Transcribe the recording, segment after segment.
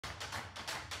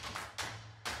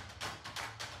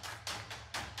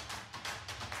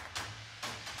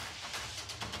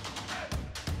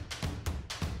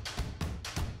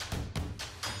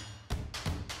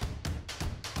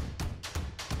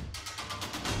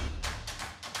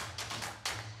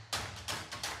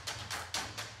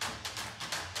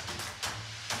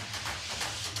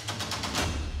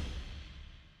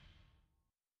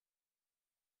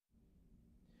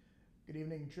Good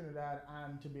evening, Trinidad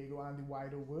and Tobago and the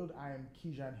wider world. I am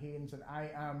Kejan Haynes, and I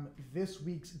am this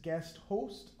week's guest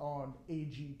host on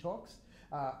AG Talks,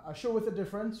 a show with a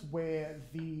difference where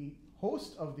the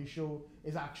host of the show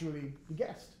is actually the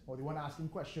guest, or the one asking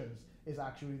questions is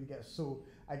actually the guest. So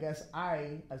I guess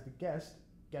I, as the guest,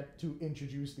 get to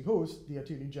introduce the host, the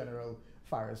Attorney General,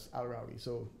 Faris Al-Rawi.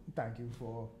 So thank you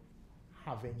for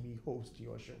having me host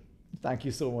your show. Thank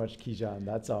you so much, Kejan.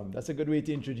 That's a good way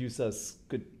to introduce us.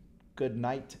 Good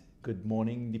night, good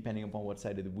morning, depending upon what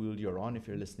side of the world you're on. If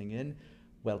you're listening in,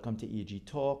 welcome to AG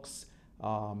Talks.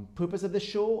 Purpose of the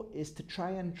show is to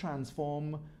try and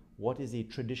transform what is a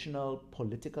traditional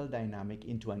political dynamic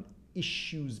into an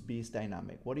issues-based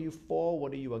dynamic. What are you for?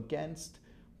 What are you against?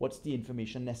 What's the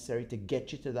information necessary to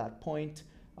get you to that point?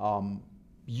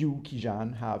 You,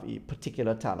 Kejan, have a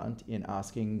particular talent in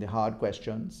asking the hard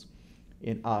questions,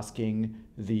 in asking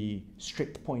the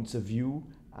strict points of view,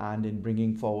 and in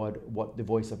bringing forward what the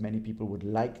voice of many people would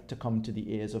like to come to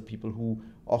the ears of people who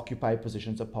occupy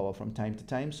positions of power from time to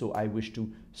time. So I wish to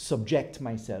subject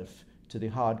myself to the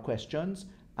hard questions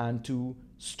and to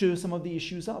stir some of the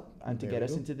issues up and to get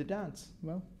us into the dance.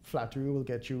 Well, flattery will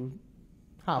get you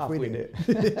halfway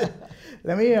there.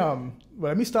 Let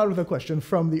me start with a question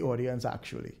from the audience,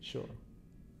 actually. Sure.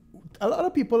 A lot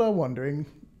of people are wondering,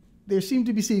 they seem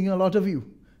to be seeing a lot of you.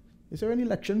 Is there an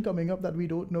election coming up that we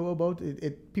don't know about?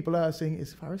 People are saying,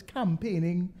 is Faris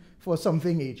campaigning for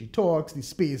something? AG Talks, the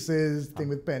Spaces, thing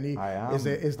with Penny. I am.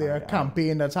 Is there a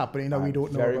campaign that's happening that we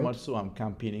don't know about? Very much so. I'm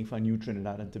campaigning for New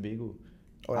Trinidad and Tobago.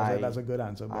 Oh, that's a good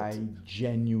answer. I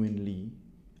genuinely,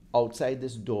 outside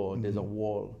this door, there's a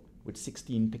wall with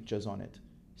 16 pictures on it.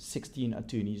 16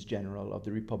 attorneys general of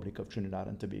the Republic of Trinidad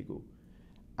and Tobago.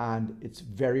 And it's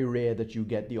very rare that you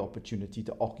get the opportunity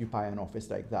to occupy an office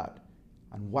like that.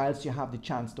 And whilst you have the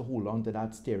chance to hold on to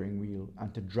that steering wheel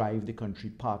and to drive the country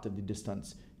part of the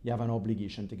distance, you have an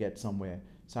obligation to get somewhere.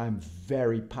 So I'm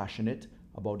very passionate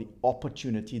about the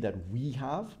opportunity that we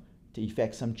have to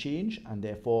effect some change, and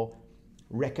therefore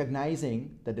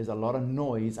recognizing that there's a lot of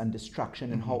noise and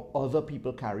distraction in how other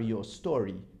people carry your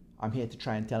story. I'm here to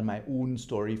try and tell my own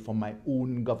story from my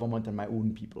own government and my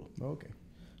own people. Okay.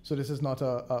 So this is not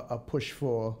a push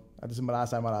for, this is my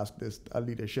last time I'll ask this, a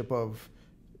leadership of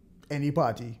any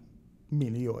party,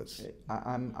 mainly yours.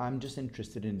 I'm just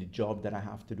interested in the job that I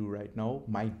have to do right now.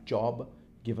 My job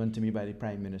given to me by the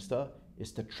Prime Minister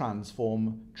is to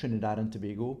transform Trinidad and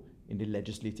Tobago in the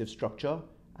legislative structure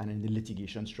and in the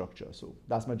litigation structure. So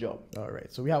that's my job. All right.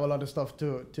 So we have a lot of stuff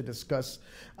to discuss.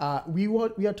 We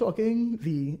are talking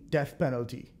the death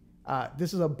penalty.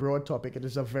 This is a broad topic. It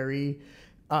is a very,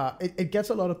 it gets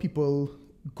a lot of people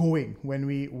going when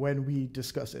we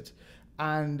discuss it.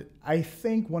 And I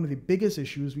think one of the biggest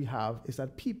issues we have is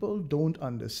that people don't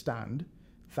understand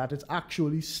that it's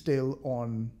actually still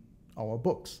on our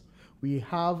books. We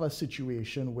have a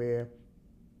situation where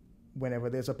whenever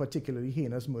there's a particularly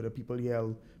heinous murder, people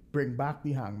yell, "Bring back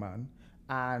the hangman,"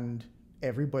 and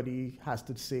everybody has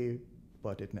to say,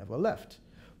 "But it never left."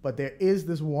 But there is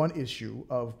this one issue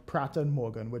of Pratt and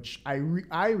Morgan, which I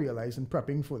realized in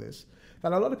prepping for this,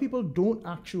 that a lot of people don't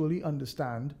actually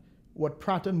understand what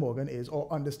Pratt and Morgan is, or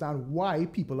understand why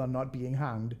people are not being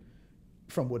hanged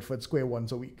from Woodford Square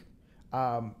once a week.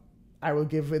 I will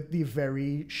give it the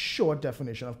very short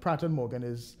definition of Pratt and Morgan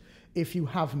is, if you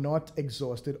have not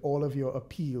exhausted all of your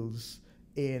appeals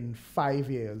in 5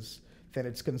 years, then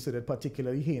it's considered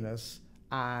particularly heinous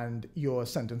and your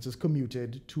sentence is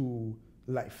commuted to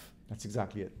life. That's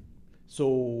exactly it.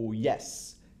 So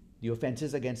yes, the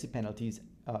Offences Against the Penalties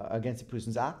Against the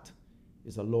Persons Act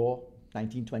is a law,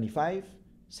 1925,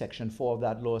 Section 4 of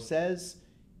that law says,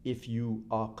 if you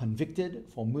are convicted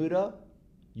for murder,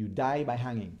 you die by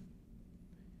hanging.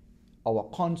 Our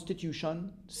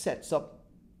Constitution sets up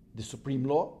the supreme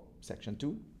law, Section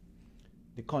 2.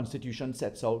 The Constitution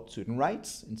sets out certain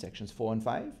rights in Sections 4 and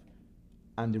 5,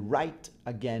 and the right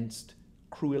against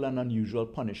cruel and unusual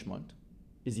punishment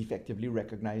is effectively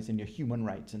recognized in your human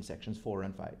rights in Sections 4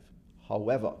 and 5.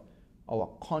 However, our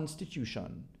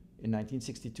Constitution in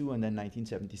 1962 and then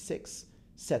 1976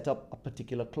 set up a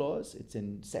particular clause. It's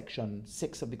in Section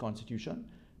 6 of the Constitution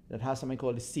that has something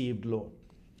called the saved law.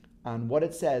 And what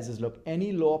it says is, look,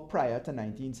 any law prior to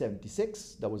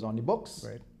 1976 that was on the books,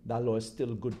 right, that law is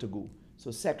still good to go.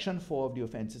 So Section 4 of the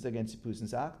Offences Against the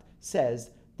Persons Act says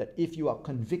that if you are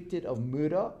convicted of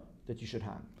murder, that you should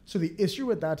hang. So the issue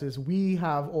with that is we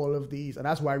have all of these, and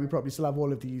that's why we probably still have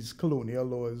all of these colonial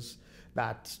laws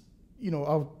that,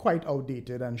 are quite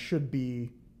outdated and should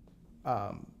be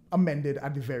amended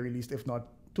at the very least, if not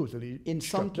totally In some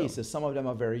shut down. cases, some of them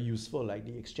are very useful, like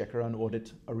the Exchequer and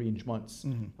Audit Arrangements,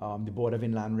 Mm-hmm. the Board of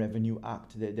Inland Revenue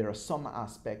Act. There are some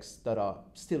aspects that are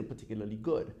still particularly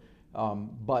good.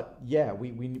 But yeah,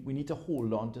 we need to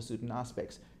hold on to certain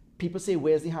aspects. People say,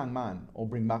 where's the hangman? Or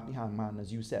bring back the hangman,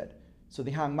 as you said. So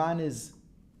the hangman is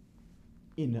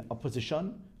in a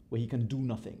position where he can do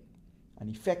nothing. And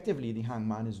effectively, the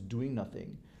hangman is doing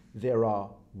nothing. There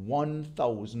are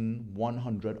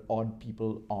 1,100 odd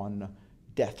people on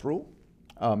death row,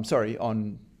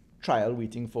 on trial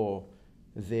waiting for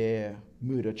their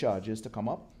murder charges to come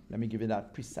up. Let me give you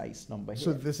that precise number here.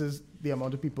 So this is the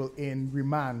amount of people in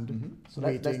remand So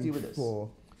waiting let's deal with this.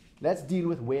 Let's deal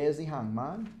with where's the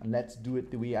hangman, and let's do it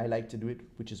the way I like to do it,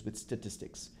 which is with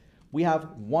statistics. We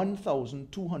have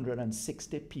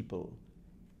 1,260 people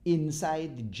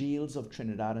inside the jails of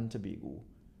Trinidad and Tobago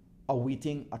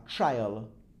awaiting a trial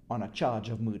on a charge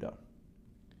of murder.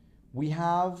 We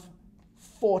have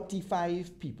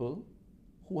 45 people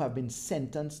who have been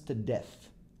sentenced to death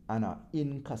and are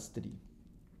in custody.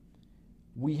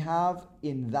 We have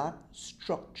in that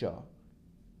structure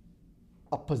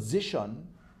a position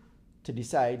to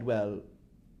decide, well,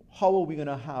 how are we going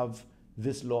to have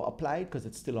this law applied? Because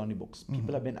it's still on the books.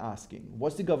 People have been asking,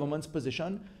 what's the government's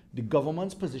position? The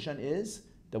government's position is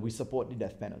that we support the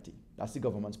death penalty. That's the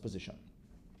government's position.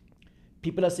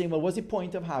 People are saying, well, what's the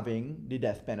point of having the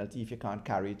death penalty if you can't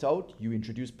carry it out? You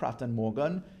introduce Pratt and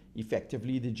Morgan.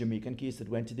 Effectively, the Jamaican case that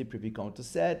went to the Privy Council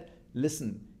said,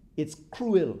 listen, it's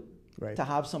cruel to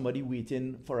have somebody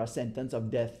waiting for a sentence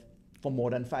of death for more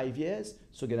than 5 years,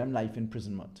 so get them life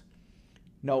imprisonment.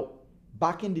 Now,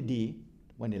 back in the day,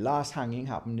 when the last hanging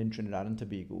happened in Trinidad and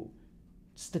Tobago,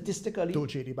 statistically...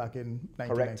 Shady back in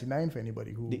 1999 for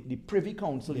anybody who... The Privy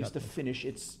Council used to finish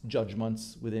its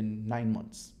judgments within 9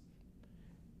 months.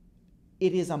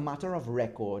 It is a matter of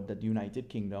record that the United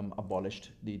Kingdom abolished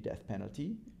the death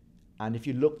penalty. And if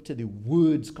you look to the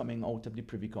words coming out of the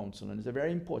Privy Council, and there's a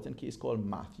very important case called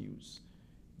Matthews.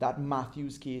 That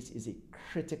Matthews case is a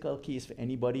critical case for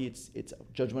anybody. It's a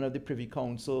judgment of the Privy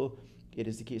Council. It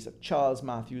is the case of Charles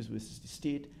Matthews versus the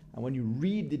state. And when you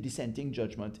read the dissenting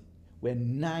judgment, where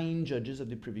 9 judges of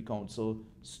the Privy Council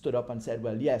stood up and said,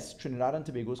 well, yes, Trinidad and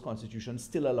Tobago's constitution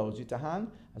still allows you to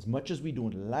hang. As much as we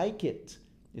don't like it,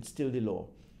 it's still the law.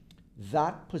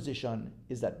 That position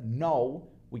is that now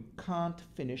we can't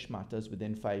finish matters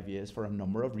within 5 years for a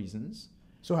number of reasons.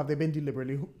 So have they been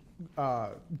deliberately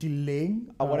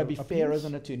delaying? I want to be appeals? fair as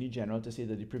an Attorney General to say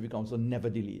that the Privy Council never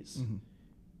delays.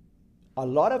 A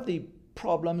lot of the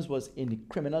problems was in the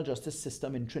criminal justice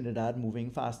system in Trinidad moving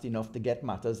fast enough to get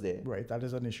matters there. Right, that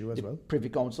is an issue as well. Privy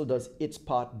Council does its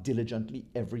part diligently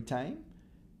every time.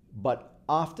 But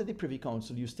after the Privy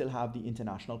Council, you still have the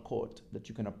international court that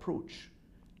you can approach.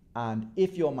 And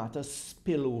if your matters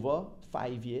spill over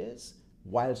 5 years,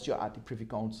 whilst you're at the Privy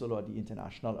Council or the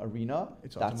international arena,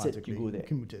 that's it, you go there.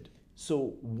 Commuted.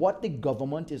 So what the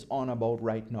government is on about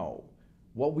right now,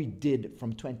 what we did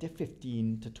from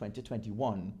 2015 to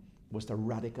 2021 was to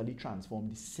radically transform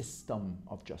the system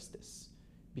of justice.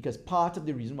 Because part of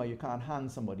the reason why you can't hang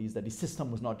somebody is that the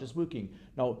system was not just working.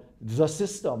 Now, the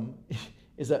system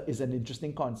is an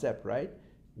interesting concept, right?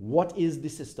 What is the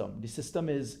system? The system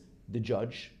is the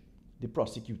judge, the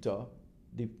prosecutor,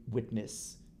 the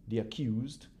witness, the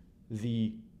accused,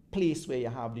 the place where you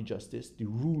have the justice, the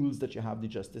rules that you have the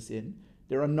justice in.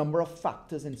 There are a number of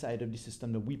factors inside of the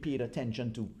system that we paid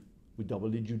attention to. We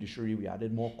doubled the judiciary, we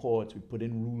added more courts, we put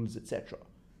in rules, etc.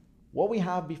 What we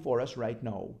have before us right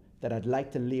now that I'd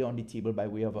like to lay on the table by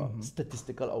way of a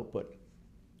statistical output,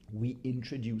 we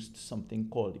introduced something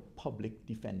called the Public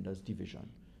Defenders Division.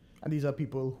 And these are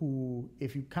people who,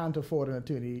 if you can't afford an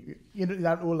attorney, you know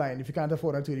that old line, if you can't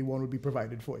afford an attorney, one will be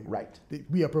provided for you. Right.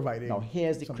 We are providing. Now,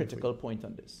 here's the critical point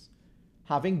on this.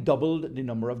 Having doubled the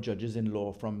number of judges in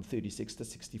law from 36 to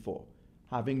 64,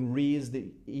 having raised the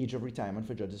age of retirement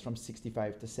for judges from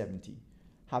 65 to 70,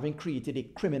 having created a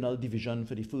criminal division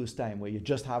for the first time where you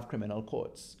just have criminal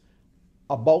courts,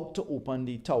 about to open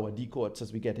the Tower D courts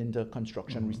as we get into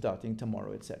construction restarting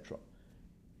tomorrow, etc.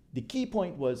 The key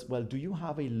point was, well, do you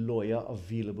have a lawyer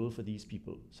available for these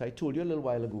people? So I told you a little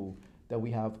while ago that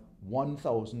we have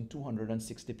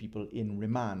 1,260 people in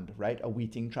remand, right,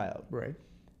 awaiting trial. Right.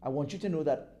 I want you to know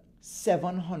that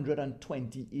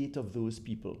 728 of those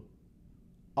people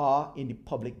are in the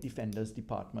Public Defenders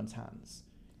Department's hands.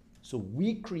 So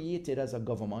we created as a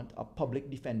government a Public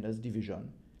Defenders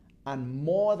Division, and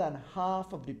more than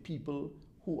half of the people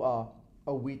who are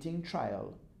awaiting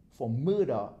trial for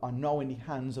murder are now in the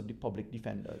hands of the public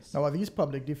defenders. Now, are these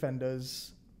public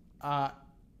defenders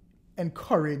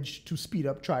encouraged to speed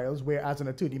up trials, whereas an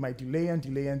attorney might delay and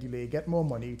delay and delay, get more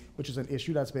money, which is an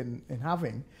issue that's been in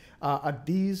having. Are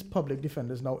these public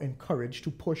defenders now encouraged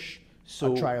to push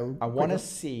a trial? I want to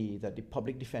say that the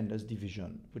Public Defenders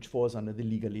Division, which falls under the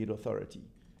Legal Aid Authority,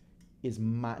 is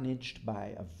managed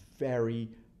by a very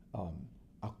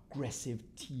aggressive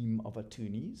team of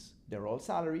attorneys. They're all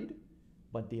salaried,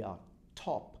 but they are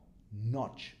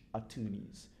top-notch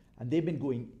attorneys. And they've been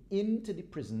going into the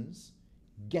prisons,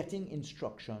 getting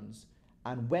instructions,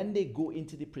 and when they go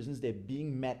into the prisons, they're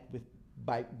being met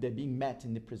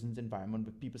in the prisons environment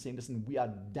with people saying, listen, we are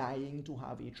dying to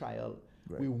have a trial.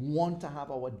 Right. We want to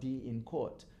have our day in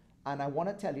court. And I want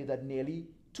to tell you that nearly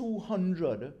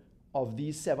 200 of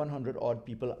these 700 odd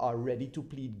people are ready to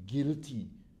plead guilty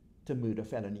to murder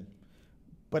felony.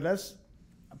 But let's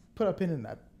put a pin in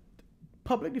that.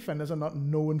 Public defenders are not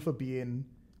known for being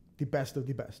the best of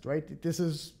the best, right? This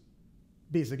is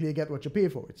basically you get what you pay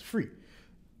for. It's free.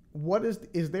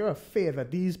 Is there a fear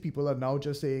that these people are now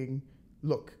just saying,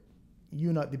 look,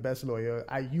 you're not the best lawyer.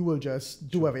 You will just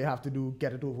do whatever you have to do,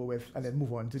 get it over with, and then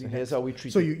move on to the next. Here's how we treat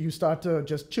it. So you start to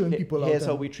just churn people out. Here's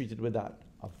how we treated with that.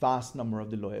 A vast number of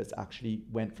the lawyers actually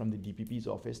went from the DPP's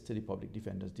office to the Public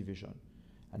Defenders Division.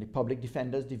 And the Public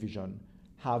Defenders Division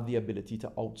have the ability to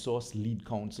outsource lead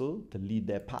counsel to lead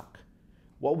their pack.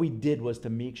 What we did was to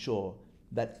make sure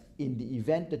that in the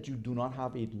event that you do not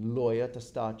have a lawyer to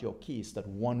start your case, that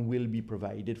one will be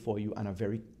provided for you, and a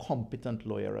very competent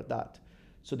lawyer at that.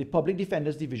 So the Public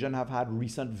Defenders Division have had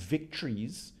recent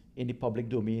victories in the public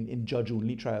domain in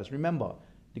judge-only trials. Remember,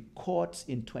 the courts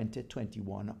in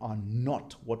 2021 are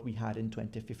not what we had in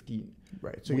 2015.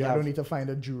 Right, so you don't need to find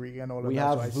a jury and all of that. We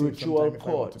have virtual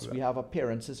courts. We have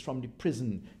appearances from the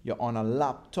prison. You're on a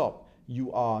laptop.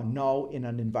 You are now in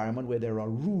an environment where there are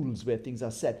rules, where things are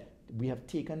set. We have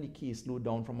taken the caseload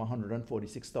down from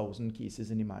 146,000 cases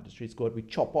in the magistrates court. We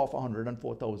chop off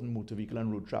 104,000 motor vehicle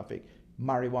and road traffic.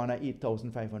 Marijuana,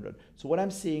 8,500. So what I'm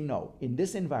saying now, in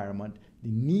this environment, the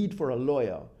need for a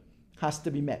lawyer has to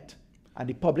be met. And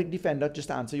the public defender, just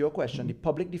to answer your question, the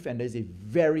public defender is a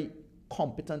very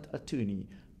competent attorney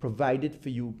provided for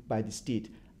you by the state.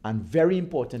 And very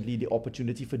importantly, the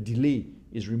opportunity for delay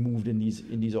is removed in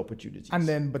these opportunities. And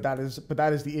then, but that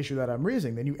is the issue that I'm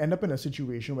raising. Then you end up in a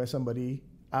situation where somebody,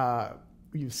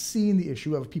 you've seen the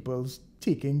issue of people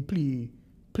taking plea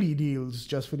deals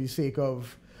just for the sake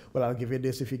of, well, I'll give you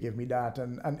this if you give me that,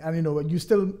 and you know, you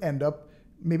still end up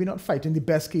maybe not fighting the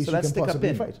best case you can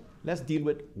possibly fight. Let's deal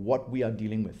with what we are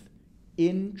dealing with.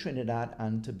 In Trinidad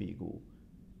and Tobago,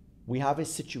 we have a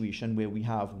situation where we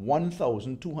have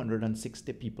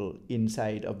 1,260 people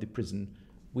inside of the prison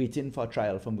waiting for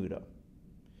trial for murder.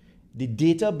 The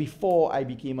data before I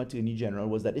became Attorney General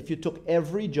was that if you took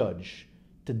every judge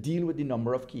to deal with the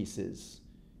number of cases,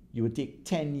 you would take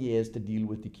 10 years to deal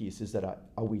with the cases that are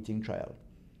awaiting trial.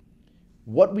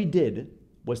 What we did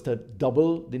was to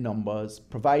double the numbers,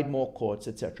 provide more courts,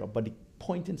 etc. But the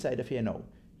point inside of here now,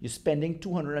 you're spending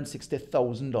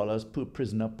 $260,000 per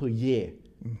prisoner per year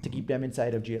to keep them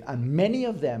inside of jail. And many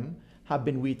of them have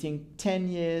been waiting 10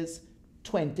 years,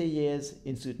 20 years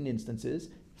in certain instances.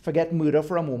 Forget murder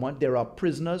for a moment. There are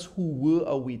prisoners who were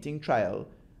awaiting trial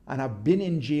and have been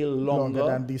in jail longer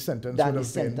than the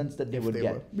sentence that they would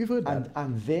get. We've heard that.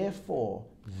 And therefore,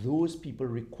 those people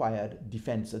required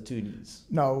defense attorneys.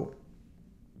 Now,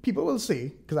 people will say,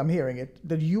 because I'm hearing it,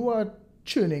 that you are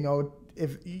churning out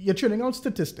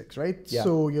statistics, right? Yeah.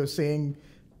 So you're saying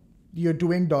you're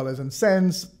doing dollars and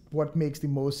cents, what makes the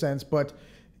most sense, but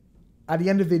at the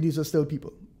end of the day, these are still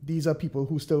people. These are people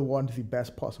who still want the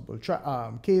best possible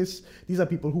case. These are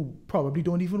people who probably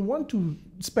don't even want to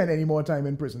spend any more time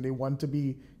in prison. They want to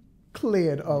be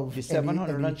cleared of the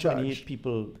 728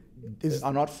 people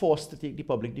are not forced to take the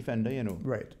public defender, you know.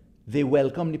 Right. They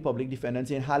welcome the public defender and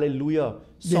saying, hallelujah,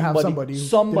 somebody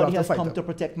has come to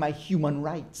protect my human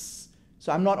rights.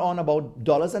 So I'm not on about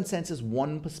dollars and cents is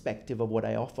one perspective of what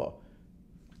I offer.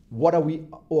 What are we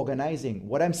organizing?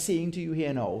 What I'm saying to you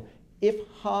here now, if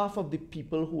half of the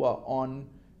people who are on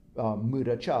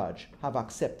murder charge have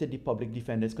accepted the public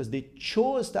defenders because they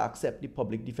chose to accept the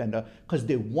public defender because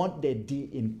they want their day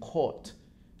in court.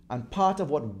 And part of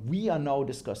what we are now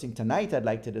discussing tonight, I'd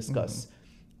like to discuss,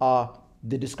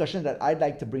 the discussion that I'd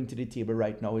like to bring to the table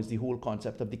right now is the whole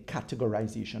concept of the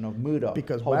categorization of murder.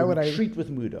 Because how why would I treat with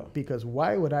murder? Because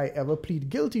why would I ever plead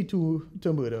guilty to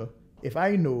murder if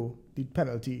I know the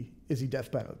penalty is the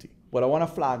death penalty? Well, I want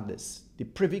to flag this. The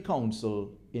Privy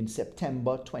Council in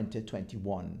September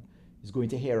 2021 is going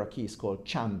to hear a case called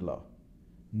Chandler.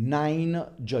 9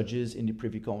 judges in the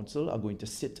Privy Council are going to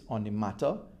sit on the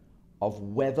matter of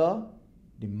whether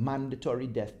the mandatory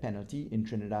death penalty in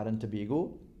Trinidad and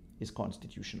Tobago is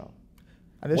constitutional.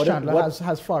 And this Chandler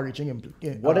has far-reaching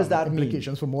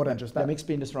implications for more than just that. Let me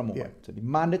explain this for a moment. Yeah. So the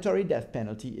mandatory death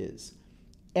penalty is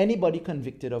anybody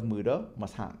convicted of murder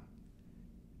must hang.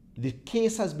 The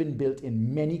case has been built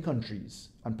in many countries,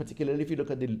 and particularly if you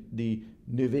look at the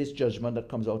Neves judgment that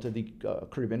comes out of the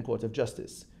Caribbean Court of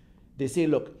Justice, they say,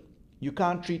 look, you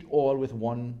can't treat all with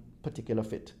one particular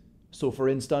fit. So for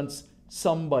instance,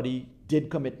 somebody did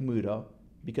commit murder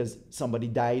because somebody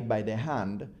died by their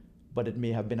hand, but it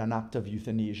may have been an act of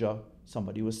euthanasia.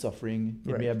 Somebody was suffering.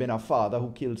 It may have been a father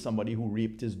who killed somebody who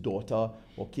raped his daughter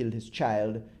or killed his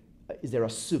child. Is there a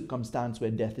circumstance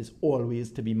where death is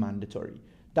always to be mandatory?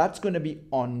 That's going to be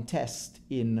on test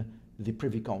in the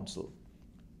Privy Council.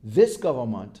 This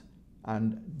government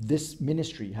and this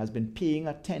ministry has been paying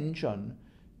attention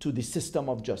to the system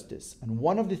of justice. And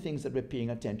one of the things that we're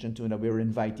paying attention to and that we're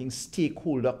inviting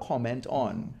stakeholder comment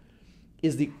on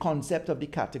is the concept of the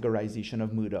categorization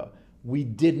of murder. We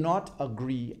did not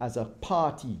agree as a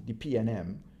party, the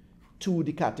PNM, to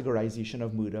the categorization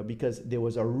of murder because there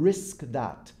was a risk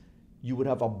that you would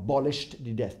have abolished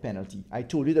the death penalty. I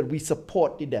told you that we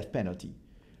support the death penalty.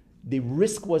 The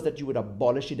risk was that you would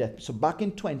abolish the death. So back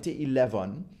in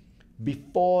 2011,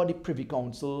 before the Privy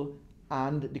Council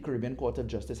and the Caribbean Court of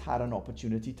Justice had an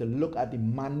opportunity to look at the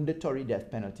mandatory death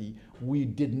penalty, we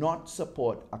did not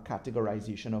support a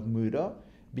categorization of murder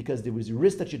because there was a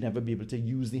risk that you'd never be able to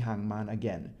use the hangman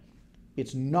again.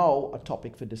 It's now a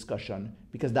topic for discussion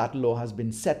because that law has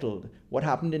been settled. What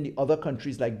happened in the other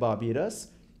countries like Barbados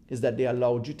is that they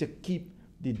allowed you to keep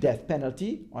the death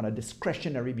penalty on a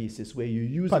discretionary basis where you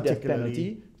use the death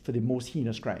penalty for the most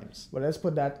heinous crimes. Well, let's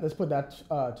put that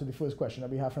to the first question that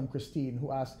we have from Christine,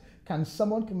 who asked, can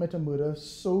someone commit a murder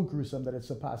so gruesome that it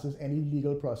surpasses any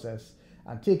legal process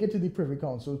and take it to the Privy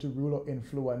Council to rule or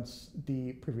influence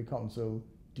the Privy Council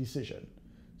decision?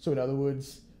 So in other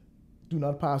words, do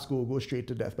not pass go, go straight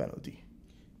to death penalty.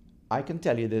 I can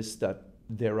tell you this, that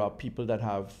there are people that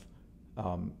have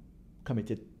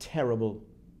committed terrible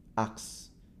acts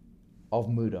of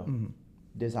murder. Mm-hmm.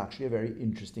 There's actually a very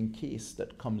interesting case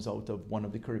that comes out of one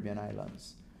of the Caribbean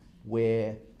islands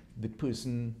where the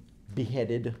person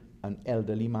beheaded an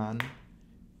elderly man,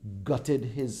 gutted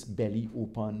his belly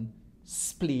open,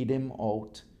 splayed him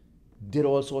out, did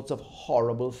all sorts of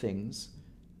horrible things,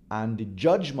 and the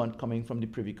judgment coming from the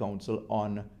Privy Council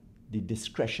on the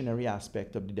discretionary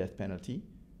aspect of the death penalty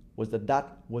was that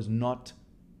that was not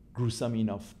gruesome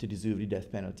enough to deserve the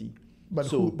death penalty. But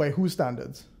by whose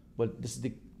standards? Well, this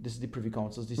is the Privy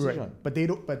Council's decision. Right. But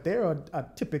they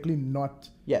are typically not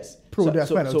pro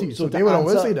death penalty. So they will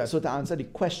always say that. So to answer the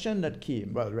question that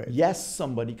came, yes,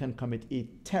 somebody can commit a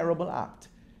terrible act.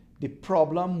 The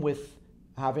problem with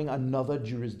having another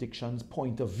jurisdiction's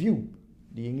point of view,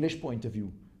 the English point of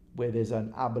view, where there's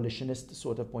an abolitionist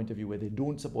sort of point of view where they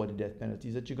don't support the death penalty,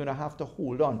 is that you're going to have to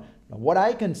hold on. Now, what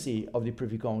I can say of the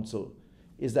Privy Council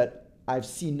is that I've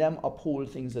seen them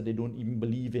uphold things that they don't even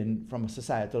believe in from a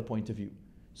societal point of view.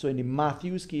 So in the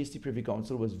Matthews case, the Privy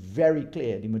Council was very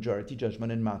clear, the majority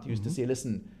judgment in Matthews, to say,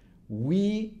 listen,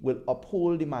 we will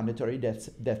uphold the mandatory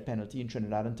death penalty in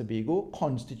Trinidad and Tobago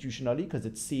constitutionally because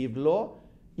it's saved law,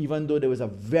 even though there was a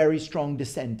very strong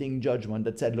dissenting judgment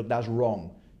that said, look, that's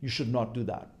wrong. You should not do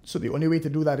that. So the only way to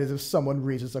do that is if someone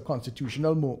raises a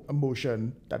constitutional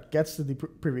motion that gets to the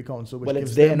Privy Council, which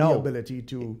gives them the ability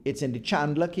to... It's in the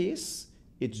Chandler case.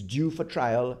 It's due for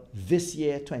trial this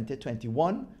year,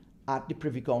 2021, at the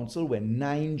Privy Council, where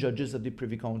 9 judges of the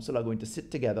Privy Council are going to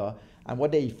sit together. And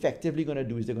what they're effectively going to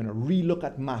do is they're going to relook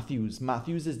at Matthews.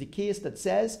 Matthews is the case that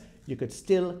says you could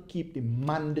still keep the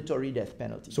mandatory death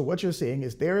penalty. So what you're saying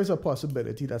is there is a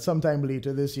possibility that sometime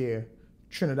later this year,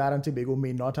 Trinidad and Tobago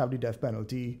may not have the death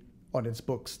penalty on its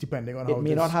books, depending on how it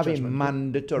may not have a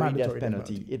mandatory death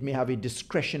penalty. It may have a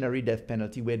discretionary death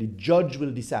penalty where the judge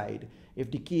will decide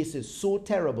if the case is so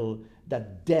terrible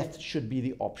that death should be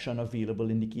the option available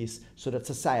in the case so that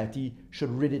society should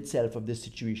rid itself of this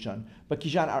situation. But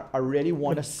Kejan, I really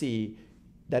want to say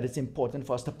that it's important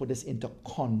for us to put this into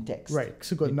context. Right.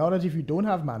 So now that if you don't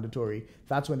have mandatory,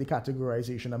 that's when the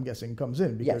categorization, I'm guessing, comes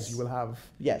in because you will have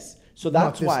So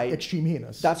that's why extreme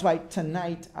heinous. That's why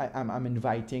tonight I'm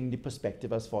inviting the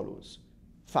perspective as follows.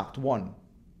 Fact 1,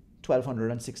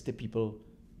 1,260 people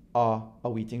are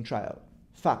awaiting trial.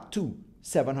 Fact 2,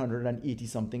 780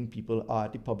 something people are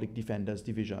at the Public Defender's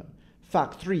Division.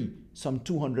 Fact 3, some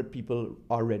 200 people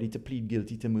are ready to plead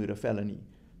guilty to murder felony.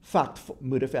 Fact,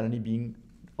 murder felony being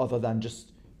other than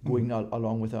just going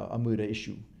along with a murder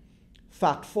issue.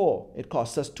 Fact 4, it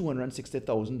costs us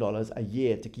 $260,000 a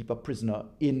year to keep a prisoner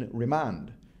in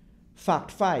remand. Fact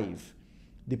 5,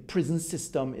 the prison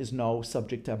system is now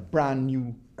subject to a brand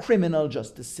new criminal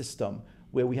justice system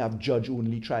where we have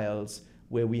judge-only trials,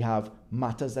 where we have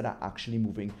matters that are actually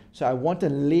moving. So I want to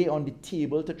lay on the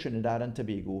table to Trinidad and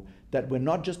Tobago that we're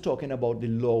not just talking about the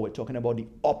law, we're talking about the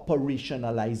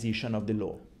operationalization of the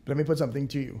law. Let me put something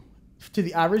to you. To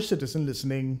the average citizen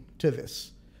listening to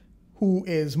this, who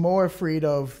is more afraid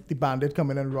of the bandit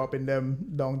coming and robbing them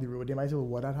down the road, they might say, well,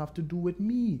 what does that have to do with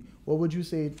me? What would you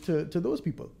say to those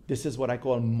people? This is what I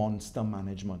call monster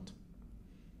management.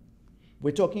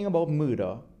 We're talking about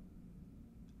murder,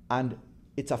 and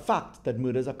it's a fact that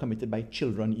murders are committed by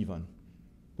children even,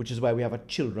 which is why we have a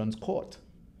children's court.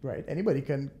 Right. Anybody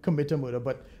can commit a murder,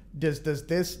 but does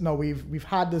this, now we've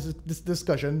had this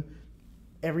discussion.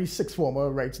 Every sixth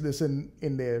former writes this in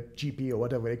their GP or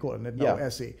whatever they call it now,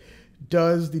 essay.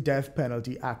 Does the death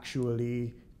penalty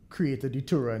actually create a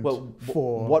deterrent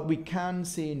for what we can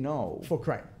say now for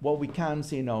crime? What we can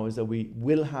say now is that we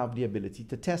will have the ability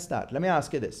to test that. Let me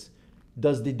ask you this.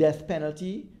 Does the death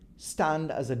penalty stand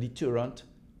as a deterrent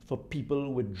for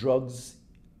people with drugs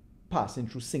passing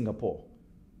through Singapore?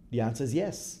 The answer is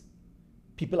yes.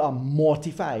 People are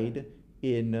mortified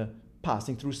in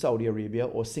passing through Saudi Arabia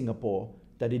or Singapore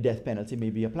that the death penalty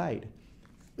may be applied.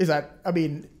 Is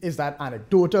that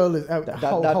anecdotal? How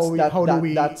do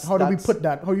we put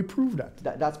that? How do you prove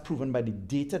that? That's proven by the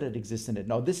data that exists in it.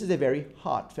 Now, this is a very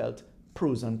heartfelt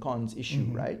pros and cons issue,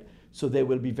 right? So there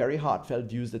will be very heartfelt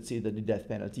views that say that the death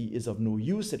penalty is of no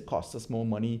use, it costs us more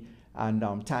money and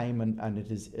time, and it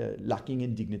is lacking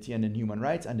in dignity and in human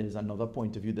rights. And there's another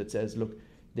point of view that says, look,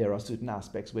 there are certain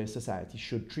aspects where society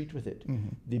should treat with it.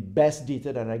 The best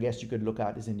data that I guess you could look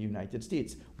at is in the United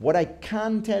States. What I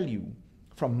can tell you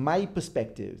from my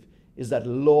perspective is that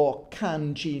law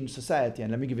can change society.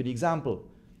 And let me give you the example.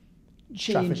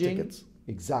 Traffic tickets.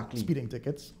 Exactly. Speeding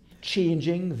tickets.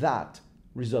 Changing that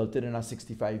resulted in a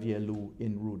 65-year low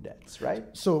in road deaths, right?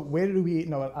 So where do we,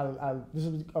 this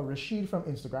is Rashid from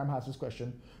Instagram has this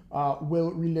question.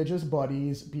 Will religious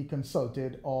bodies be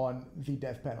consulted on the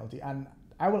death penalty? And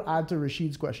I will add to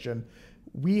Rashid's question.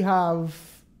 We have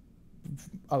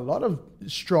a lot of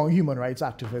strong human rights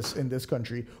activists in this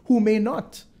country who may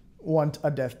not want a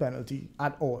death penalty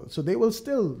at all. So they will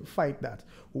still fight that.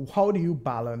 How do you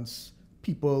balance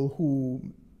people who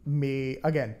may,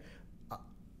 again,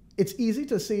 it's easy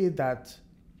to say that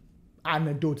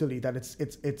anecdotally that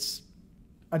it's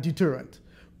a deterrent,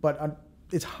 but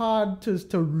it's hard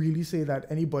to really say that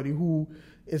anybody who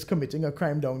is committing a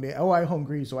crime down there, I'm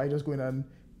hungry, so I just go in and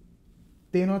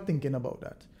they're not thinking about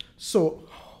that. So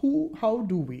how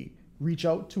do we reach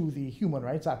out to the human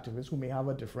rights activists who may have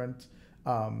a different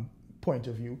point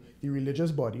of view, the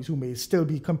religious bodies who may still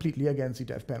be completely against the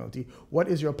death penalty? What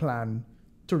is your plan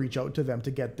to reach out to them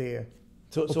to get their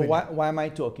So why am I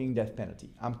talking death penalty?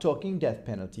 I'm talking death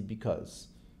penalty because,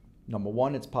 number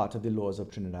one, it's part of the laws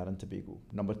of Trinidad and Tobago.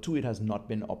 Number two, it has not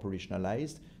been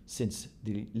operationalized since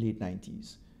the late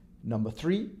 90s. Number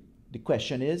three, the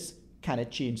question is, can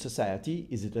it change society?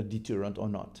 Is it a deterrent or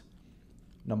not?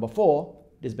 Number four,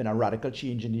 there's been a radical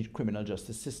change in the criminal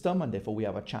justice system, and therefore we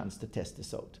have a chance to test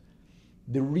this out.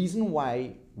 The reason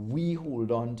why we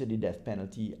hold on to the death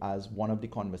penalty as one of the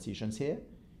conversations here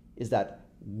is that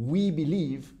we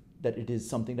believe that it is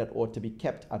something that ought to be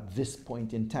kept at this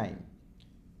point in time.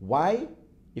 Why?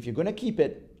 If you're going to keep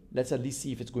it, let's at least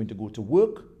see if it's going to go to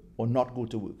work or not go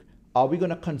to work. Are we going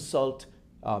to consult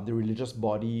the religious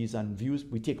bodies and views?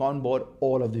 We take on board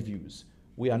all of the views.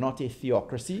 We are not a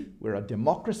theocracy, we're a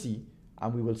democracy,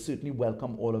 and we will certainly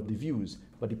welcome all of the views.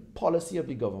 But the policy of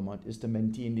the government is to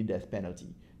maintain the death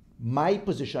penalty. My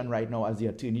position right now as the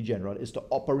Attorney General is to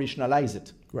operationalize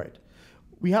it. Right.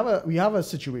 We have a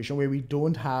situation where we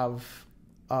don't have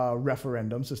a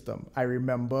referendum system. I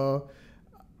remember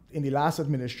in the last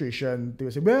administration, they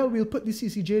would say, well, we'll put the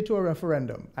CCJ to a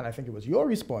referendum. And I think it was your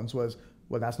response was,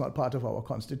 well, that's not part of our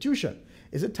constitution.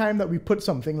 Is it time that we put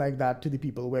something like that to the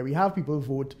people where we have people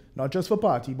vote, not just for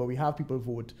party, but we have people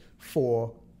vote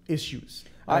for issues?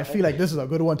 And I feel like this is a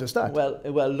good one to start. Well,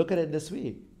 look at it this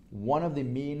way. One of the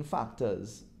main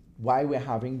factors why we're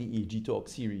having the AG Talk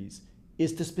series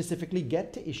is to specifically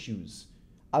get to issues,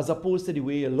 as opposed to the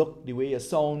way you look, the way you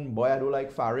sound. Boy, I don't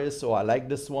like Faris, or I like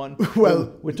this one.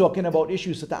 Well, we're talking about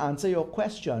issues. So to answer your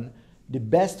question, the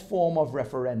best form of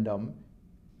referendum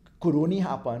could only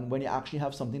happen when you actually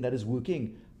have something that is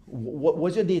working. What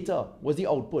was your data? What's the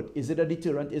output? Is it a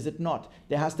deterrent? Is it not?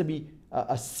 There has to be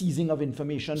a seizing of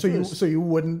information first. So you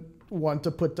wouldn't want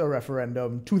to put a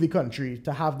referendum to the country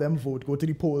to have them vote, go to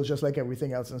the polls just like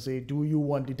everything else and say, do you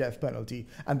want the death penalty?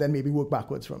 And then maybe work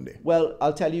backwards from there. Well,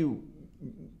 I'll tell you,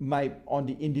 on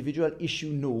the individual issue,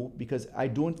 no, because I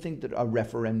don't think that a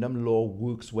referendum law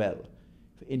works well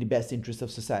in the best interest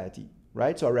of society,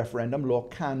 right? So a referendum law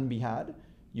can be had.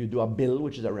 You do a bill,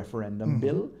 which is a referendum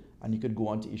bill, and you could go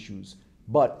on to issues.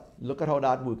 But look at how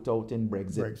that worked out in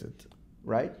Brexit.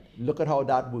 Right? Look at how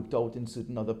that worked out in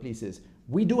certain other places.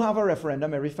 We do have a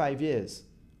referendum every 5 years.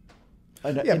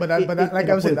 Like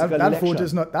I was saying,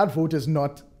 that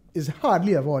vote is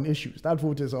hardly ever on issues. That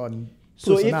vote is on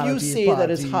So if you say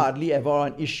that it's hardly ever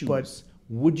on issues,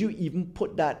 would you even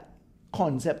put that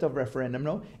concept of referendum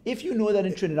now? If you know that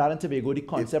in Trinidad and Tobago, the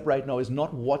concept right now is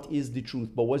not what is the truth,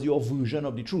 but what's your version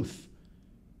of the truth,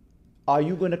 are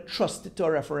you going to trust it to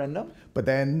a referendum? But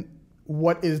then,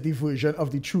 what is the version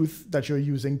of the truth that you're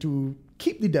using to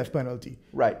keep the death penalty?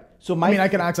 Right. So I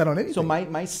can ask that on anything. So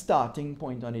my starting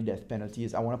point on the death penalty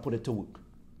is I want to put it to work.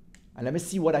 And let me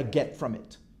see what I get from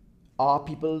it. Are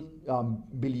people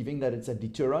believing that it's a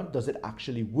deterrent? Does it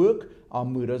actually work? Are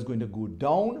murders going to go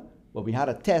down? Well, we had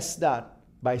to test that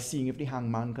by seeing if the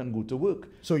hangman can go to work.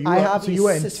 So you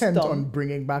are intent on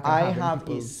bringing back and I have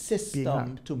a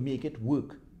system to make it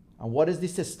work. And what is the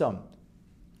system?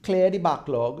 Clear the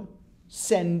backlog,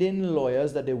 send in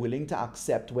lawyers that they're willing to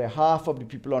accept, where half of the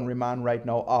people on remand right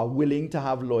now are willing to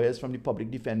have lawyers from the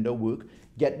public defender work,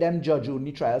 get them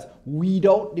judge-only trials, weed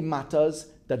out the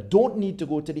matters that don't need to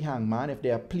go to the hangman if they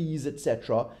are pleas,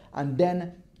 etc. And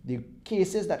then the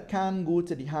cases that can go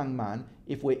to the hangman,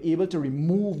 if we're able to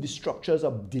remove the structures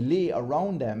of delay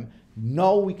around them,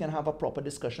 now we can have a proper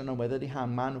discussion on whether the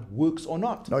hangman works or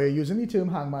not. Now you're using the term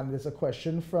hangman. There's a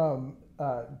question from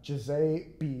Jose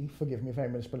B, forgive me if I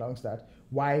mispronounced that.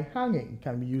 Why hanging?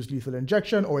 Can we use lethal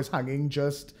injection, or is hanging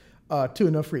just a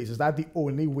turn of phrase? Is that the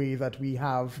only way that we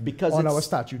have on our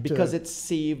statute? Because it's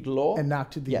saved law.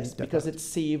 Enacted the yes, because it's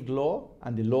saved law,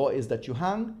 and the law is that you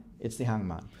hang, it's the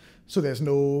hangman. So there's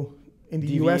no in the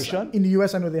deviation? US. In the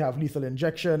US, I know they have lethal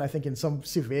injection. I think in some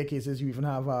severe cases you even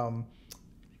have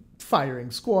firing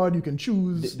squad. You can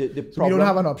choose. So we don't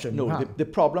have an option. No, the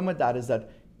problem with that is that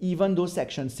even though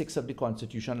Section 6 of the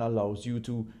Constitution allows you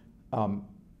to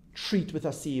treat with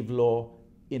a saved law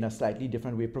in a slightly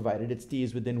different way, provided it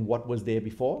stays within what was there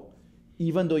before,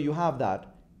 even though you have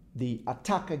that, the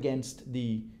attack against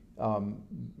the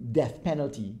death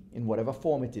penalty in whatever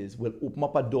form it is will open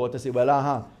up a door to say,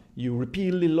 well, you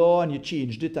repeal the law and you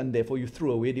changed it, and therefore you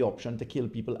throw away the option to kill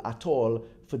people at all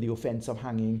for the offense of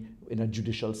hanging in a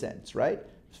judicial sense, right?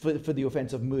 For the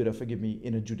offense of murder, forgive me,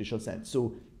 in a judicial sense.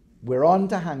 So we're on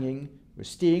to hanging. We're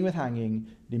staying with hanging.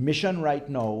 The mission right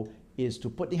now is to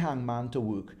put the hangman to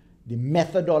work. The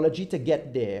methodology to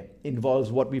get there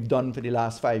involves what we've done for the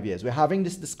last 5 years. We're having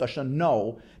this discussion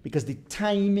now because the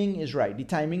timing is right. The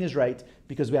timing is right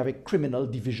because we have a criminal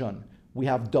division. We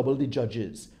have double the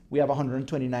judges. We have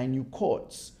 129 new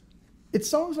courts. It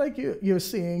sounds like you're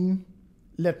saying,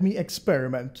 let me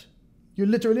experiment. You're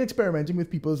literally experimenting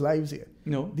with people's lives here.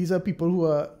 No. These are people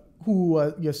who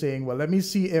are you're saying, well, let me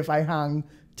see if I hang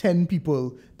 10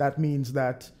 people, that means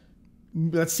that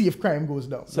let's see if crime goes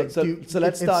down. So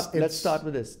let's start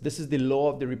with this. This is the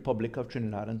law of the Republic of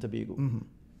Trinidad and Tobago.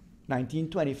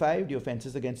 1925, the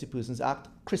Offences Against the Persons Act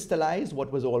crystallized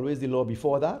what was always the law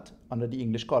before that under the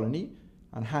English colony,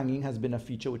 and hanging has been a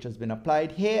feature which has been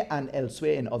applied here and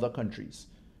elsewhere in other countries,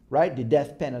 right? The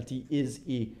death penalty is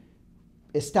a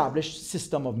established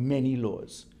system of many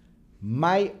laws.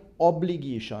 My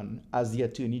obligation as the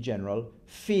Attorney General,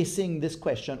 facing this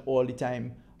question all the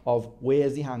time of where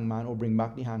is the hangman or bring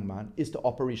back the hangman, is to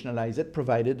operationalize it,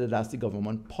 provided that that's the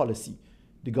government policy.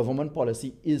 The government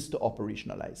policy is to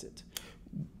operationalize it.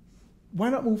 Why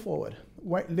not move forward?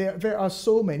 Why, there are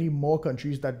so many more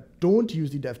countries that don't use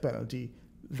the death penalty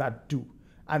that do.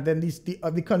 And then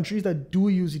the countries that do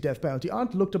use the death penalty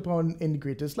aren't looked upon in the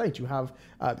greatest light. You have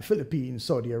the Philippines,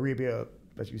 Saudi Arabia,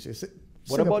 as you say.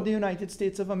 What about the United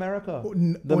States of America?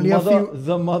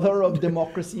 The mother of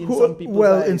democracy in some people's eyes.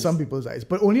 Well, in some people's eyes.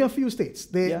 But only a few states.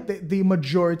 The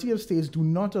majority of states do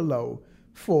not allow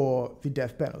for the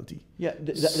death penalty. Yeah,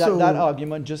 that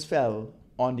argument just fell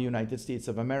on the United States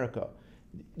of America.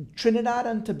 Trinidad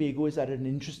and Tobago is at an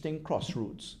interesting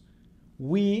crossroads.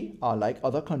 We are like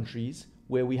other countries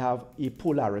where we have a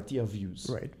polarity of views.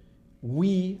 Right.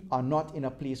 We are not in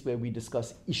a place where we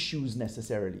discuss issues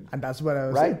necessarily. And that's what I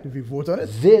was saying, if we vote on it.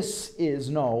 This is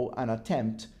now an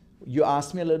attempt. You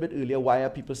asked me a little bit earlier, why are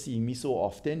people seeing me so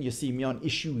often? You see me on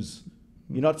issues.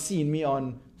 You're not seeing me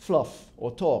on fluff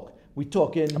or talk. We're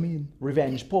talking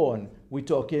revenge porn. We're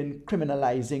talking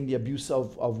criminalizing the abuse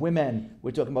of women.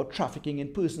 We're talking about trafficking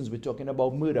in persons. We're talking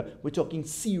about murder. We're talking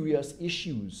serious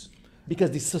issues.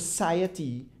 Because the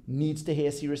society needs to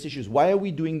hear serious issues. Why are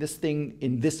we doing this thing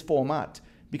in this format?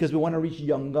 because we want to reach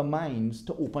younger minds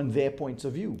to open their points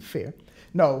of view. Fair.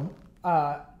 Now,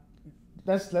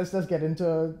 let's get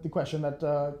into the question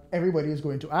that everybody is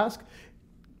going to ask.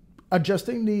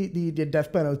 Adjusting the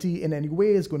death penalty in any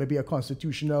way is going to be a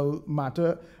constitutional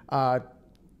matter.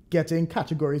 Getting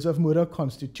categories of murder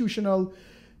constitutional,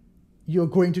 you're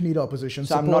going to need opposition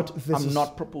So support. I'm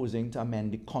not proposing to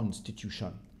amend the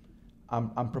Constitution.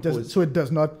 I'm proposing. So it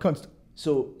does not.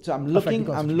 So I'm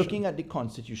looking at the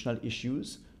constitutional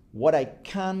issues. What I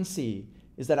can say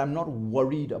is that I'm not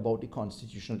worried about the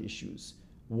constitutional issues.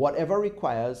 Whatever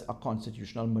requires a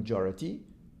constitutional majority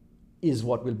is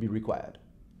what will be required.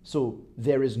 So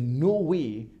there is no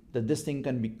way that this thing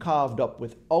can be carved up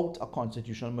without a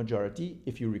constitutional majority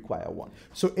if you require one.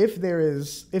 So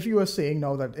if you are saying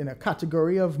now that in a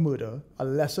category of murder, a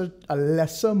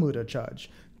lesser murder charge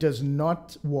does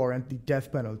not warrant the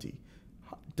death penalty,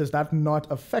 does that not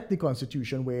affect the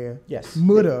Constitution where yes,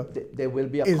 murder there will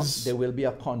be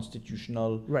a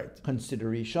constitutional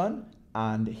consideration,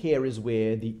 and here is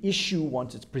where the issue,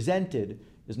 once it's presented,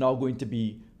 is now going to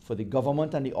be for the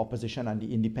government and the opposition and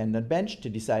the independent bench to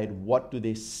decide what do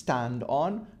they stand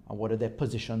on and what are their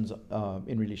positions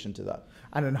in relation to that.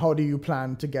 And then how do you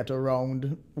plan to get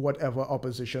around whatever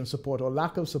opposition support or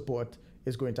lack of support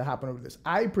is going to happen with this?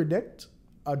 I predict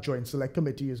a joint select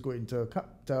committee is going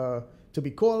to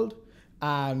be called,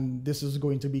 and this is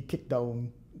going to be kicked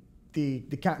down kick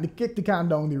the can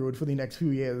down the road for the next few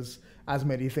years, as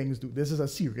many things do. This is a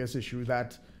serious issue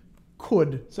that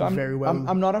could very well.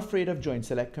 I'm not afraid of joint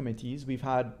select committees. We've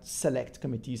had select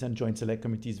committees and joint select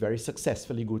committees very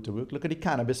successfully go to work. Look at the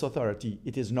Cannabis Authority.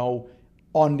 It is now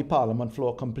on the Parliament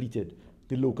floor completed.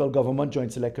 The Local Government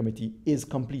Joint Select Committee is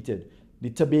completed. The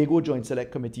Tobago Joint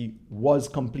Select Committee was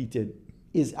completed,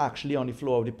 is actually on the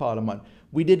floor of the Parliament.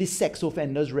 We did the Sex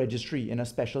Offenders Registry in a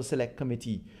special select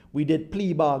committee. We did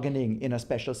plea bargaining in a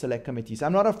special select committee. So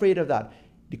I'm not afraid of that.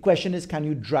 The question is, can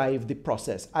you drive the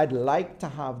process? I'd like to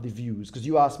have the views, because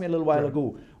you asked me a little while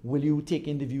ago, will you take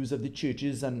in the views of the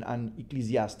churches and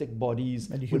ecclesiastic bodies?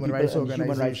 And the human rights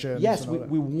organizations. Yes,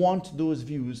 we want those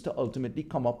views to ultimately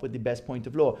come up with the best point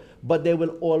of law. But there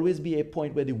will always be a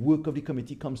point where the work of the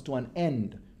committee comes to an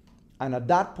end. And at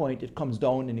that point, it comes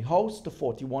down in the House to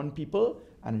 41 people,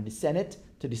 and in the Senate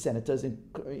to the senators,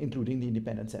 including the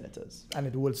independent senators. And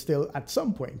it will still, at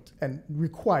some point, and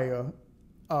require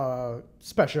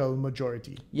special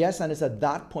majority. Yes, and it's at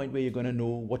that point where you're going to know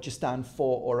what you stand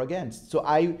for or against. So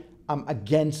I am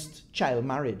against child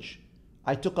marriage.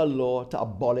 I took a law to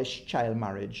abolish child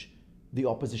marriage. The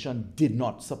opposition did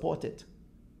not support it.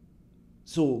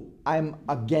 So I'm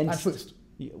against... At first.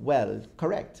 Well,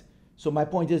 correct. So my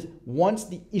point is, once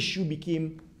the issue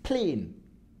became plain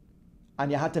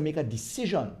and you had to make a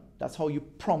decision, that's how you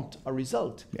prompt a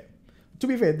result. Yeah. To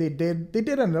be fair, they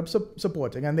did end up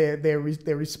supporting, and their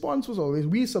response was always,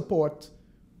 we support,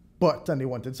 but, and they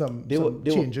wanted some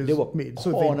changes made.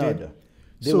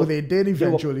 So they did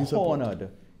eventually support. They were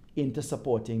cornered into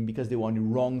supporting because they were on the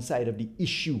wrong side of the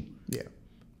issue. Yeah.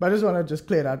 But I just want to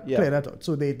clear that out.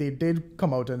 So they did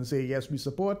come out and say, yes, we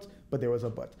support, but there was a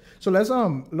but. So let's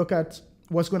look at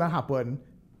what's going to happen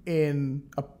in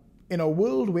a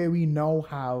world where we now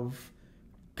have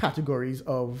categories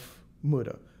of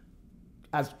murder.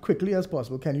 As quickly as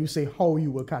possible, can you say how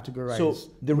you will categorize? So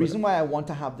the reason why I want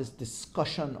to have this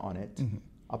discussion on it,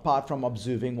 apart from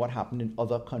observing what happened in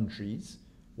other countries,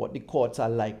 what the courts are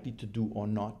likely to do or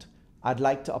not, I'd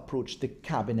like to approach the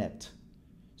cabinet.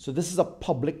 So this is a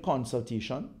public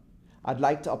consultation. I'd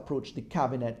like to approach the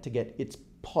cabinet to get its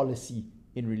policy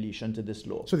in relation to this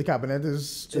law. So the cabinet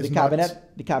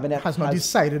the cabinet has not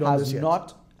decided on this yet.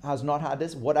 Has not had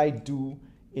this. What I do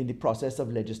in the process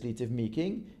of legislative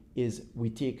making is we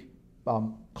take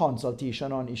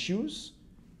consultation on issues,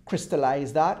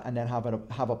 crystallize that, and then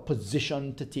have a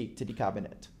position to take to the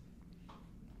cabinet.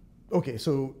 Okay,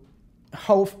 so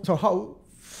how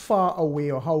far away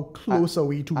or how close are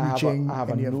we to reaching I have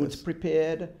a any of note this?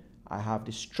 prepared. I have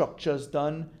the structures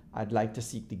done. I'd like to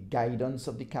seek the guidance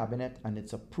of the cabinet and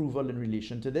its approval in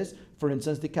relation to this. For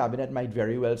instance, the cabinet might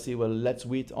very well say, well, let's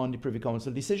wait on the Privy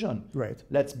Council decision. Right.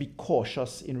 Let's be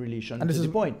cautious in relation and to the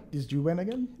point. Is due when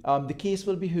again? The case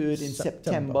will be heard in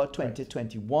September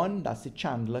 2021. Right. That's the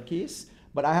Chandler case.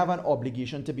 But I have an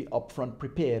obligation to be upfront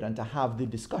prepared and to have the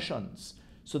discussions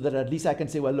so that at least I can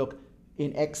say, well, look,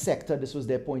 in X sector, this was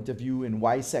their point of view. In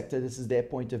Y sector, this is their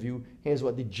point of view. Here's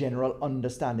what the general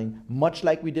understanding, much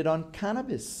like we did on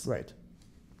cannabis. Right.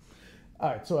 All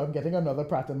right, so I'm getting another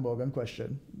Pratt and Morgan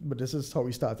question, but this is how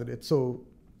we started it. So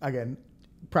again,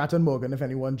 Pratt and Morgan, if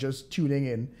anyone just tuning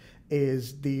in,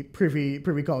 is the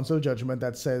Privy Council judgment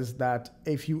that says that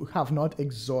if you have not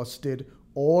exhausted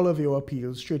all of your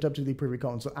appeals straight up to the Privy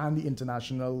Council and the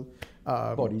international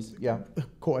Bodies, yeah.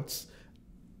 courts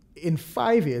in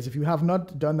 5 years. If you have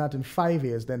not done that in 5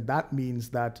 years, then that means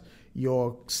that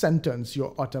your sentence,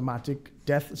 your automatic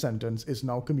death sentence, is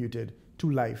now commuted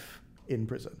to life in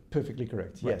prison. Perfectly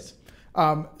correct, Right. yes.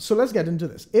 So let's get into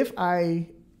this. If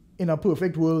in a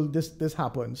perfect world, this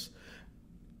happens,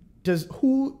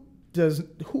 who does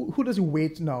the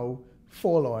weight now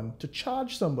fall on to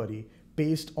charge somebody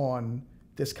based on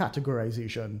this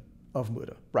categorization of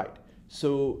murder? Right.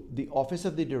 So the Office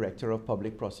of the Director of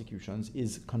Public Prosecutions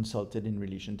is consulted in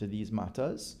relation to these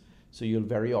matters. So you'll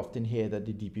very often hear that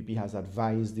the DPP has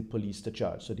advised the police to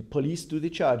charge. So the police do the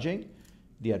charging.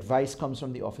 The advice comes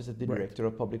from the Office of the Director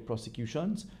of Public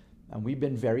Prosecutions. And we've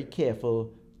been very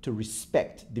careful to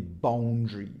respect the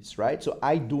boundaries, right? So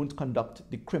I don't conduct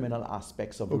the criminal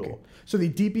aspects of law. So the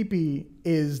DPP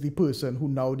is the person who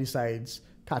now decides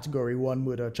category 1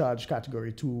 murder, charge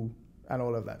category 2, and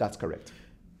all of that. That's correct.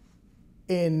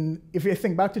 If you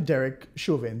think back to Derek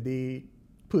Chauvin, the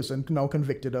person now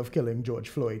convicted of killing George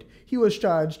Floyd, he was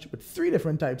charged with 3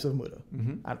 different types of murder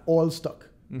and all stuck.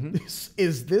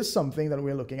 Is this something that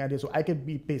we're looking at here? So I could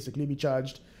basically be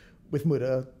charged with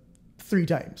murder 3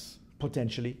 times.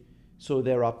 Potentially. So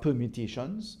there are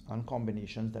permutations and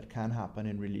combinations that can happen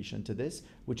in relation to this,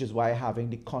 which is why having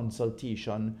the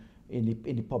consultation in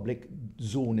the public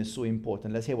zone is so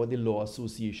important. Let's hear what the Law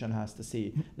Association has to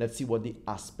say. Let's see what the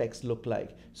aspects look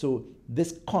like. So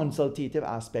this consultative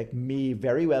aspect may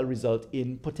very well result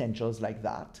in potentials like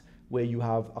that, where you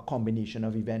have a combination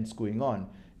of events going on.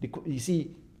 You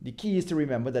see, the key is to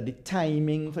remember that the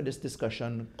timing for this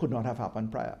discussion could not have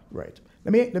happened prior. Right.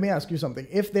 Let me ask you something.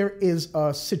 If there is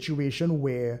a situation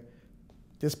where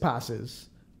this passes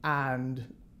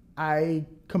and I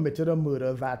committed a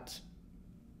murder that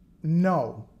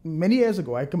many years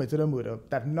ago, I committed a murder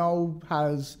that now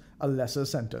has a lesser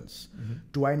sentence,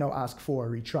 do I now ask for a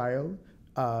retrial?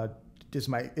 Is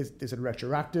it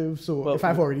retroactive? So if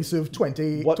I've already served 20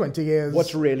 years,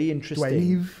 what's really interesting, do I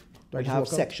leave? We have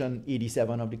section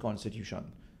 87 of the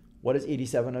Constitution. What is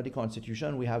 87 of the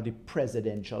Constitution? We have the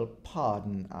presidential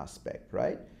pardon aspect,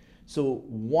 right? So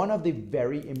one of the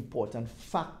very important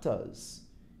factors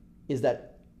is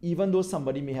that even though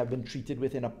somebody may have been treated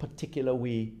within a particular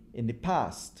way in the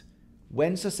past,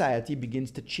 when society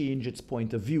begins to change its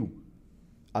point of view,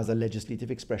 as a legislative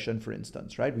expression, for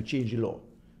instance, right? We change the law.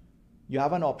 You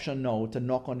have an option now to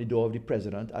knock on the door of the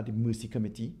president at the Mercy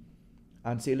Committee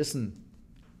and say, listen,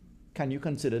 can you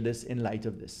consider this in light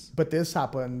of this? But this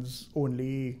happens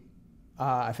only,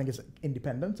 I think it's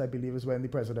independence, I believe, is when the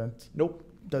president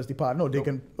does the pardon.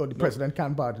 The president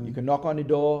can pardon. You can knock on the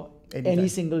door anytime, any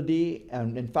single day.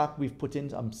 And in fact, we've put in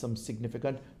some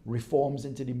significant reforms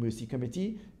into the Mercy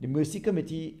Committee. The Mercy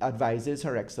Committee advises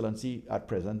Her Excellency at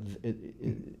present,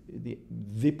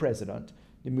 the President.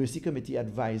 The Mercy Committee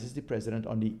advises the President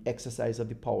on the exercise of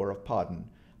the power of pardon.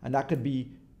 And that could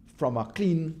be from a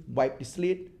clean, wipe the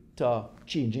slate, to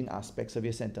changing aspects of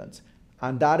your sentence.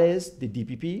 And that is the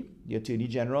DPP, the Attorney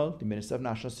General, the Minister of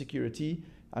National Security,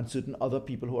 and certain other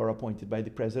people who are appointed by the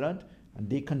President, and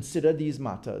they consider these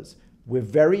matters. We're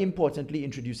very importantly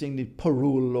introducing the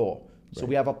parole law. So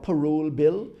we have a parole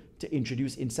bill to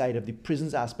introduce inside of the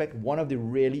prisons aspect. One of the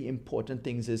really important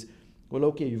things is, well,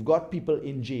 okay, you've got people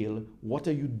in jail, what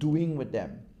are you doing with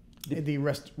them? The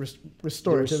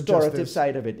restorative justice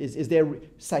side of it. Is there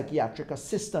psychiatric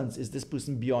assistance? Is this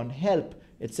person beyond help,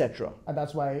 etc.? And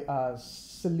that's why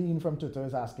Celine from Twitter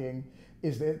is asking,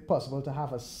 is it possible to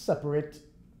have a separate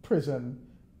prison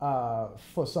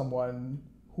for someone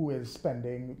who is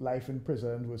spending life in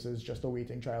prison versus just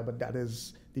awaiting trial? But that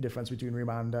is the difference between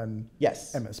remand and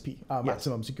MSP,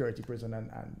 maximum security prison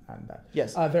and that.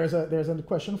 Yes. There's a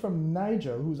question from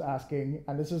Nigel who's asking,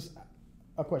 and this is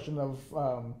a question of,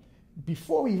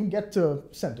 before we even get to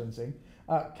sentencing,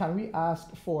 can we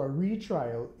ask for a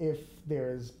retrial if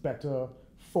there's better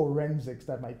forensics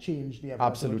that might change the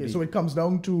evidence? Absolutely. Okay, so it comes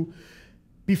down to,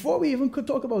 before we even could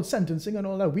talk about sentencing and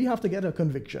all that, we have to get a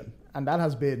conviction. And that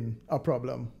has been a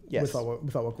problem with our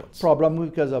courts. Problem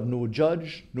because of no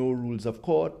judge, no rules of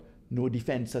court, no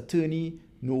defense attorney,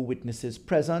 no witnesses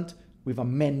present. We've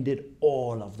amended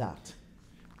all of that.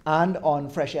 And on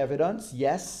fresh evidence,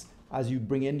 yes, as you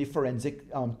bring in the forensic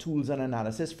tools and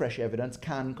analysis, fresh evidence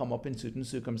can come up in certain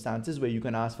circumstances where you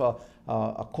can ask for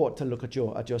a court to look at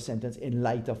your sentence in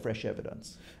light of fresh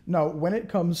evidence. Now, when it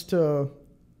comes to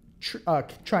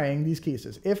trying these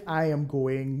cases, if I am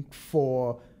going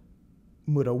for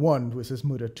murder 1 versus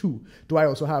murder 2, do I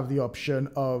also have the option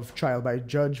of trial by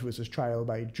judge versus trial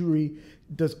by jury?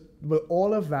 Will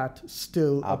all of that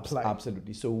still apply?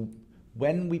 Absolutely. So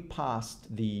when we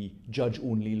passed the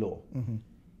judge-only law,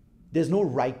 there's no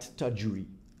right to a jury.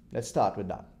 Let's start with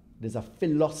that. There's a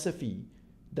philosophy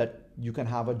that you can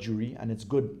have a jury, and it's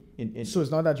good. So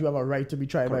it's not that you have a right to be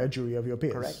tried by a Correct. jury of your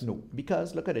peers. Correct. No,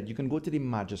 because look at it. You can go to the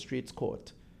magistrate's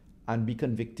court and be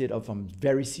convicted of some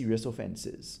very serious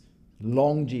offenses,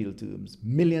 long jail terms,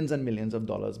 millions and millions of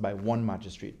dollars by one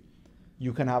magistrate.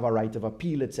 You can have a right of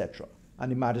appeal, etc.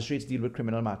 And the magistrates deal with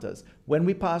criminal matters. When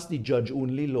we passed the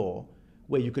judge-only law,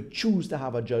 where you could choose to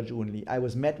have a judge-only, I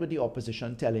was met with the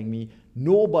opposition telling me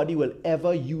nobody will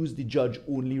ever use the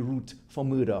judge-only route for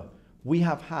murder. We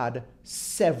have had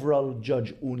several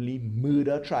judge-only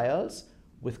murder trials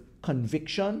with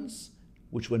convictions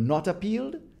which were not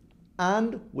appealed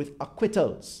and with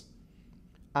acquittals.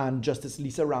 And Justice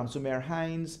Lisa Ransomere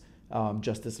Haynes,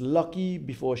 Justice Lucky,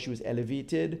 before she was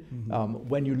elevated,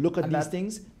 when you look at these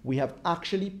things, we have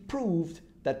actually proved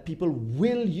that people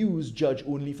will use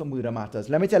judge-only for murder matters.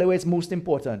 Let me tell you where it's most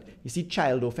important. You see,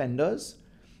 child offenders,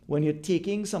 when you're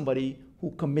taking somebody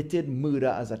who committed murder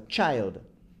as a child,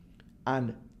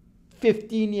 and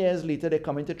 15 years later they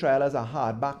come into trial as a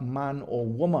hardback man or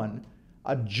woman,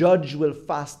 a judge will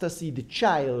faster see the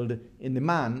child in the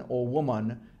man or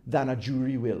woman than a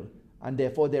jury will. And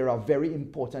therefore, there are very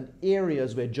important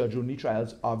areas where judge-only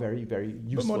trials are very, very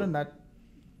useful. But more than that,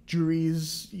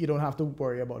 juries, you don't have to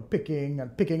worry about picking,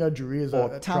 and picking a jury is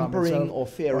or a tampering or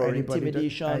fear or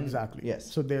intimidation. Exactly.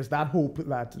 Yes. So there's that hope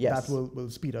that Yes. that will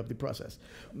speed up the process.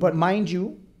 But mind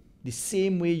you, the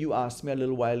same way you asked me a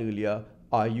little while earlier,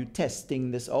 are you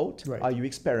testing this out? Right. Are you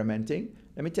experimenting?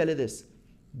 Let me tell you this.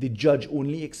 The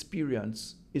judge-only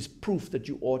experience is proof that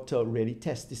you ought to really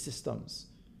test the systems.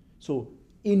 So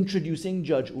introducing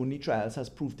judge-only trials has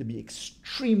proved to be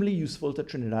extremely useful to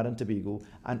Trinidad and Tobago,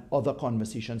 and other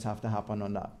conversations have to happen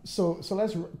on that. So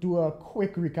let's do a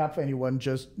quick recap for anyone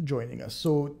just joining us.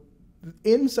 So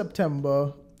in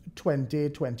September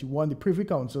 2021, the Privy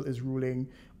Council is ruling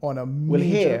on a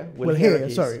major... We'll hear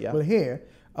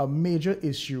a major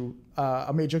issue,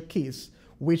 a major case,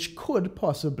 which could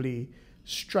possibly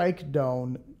strike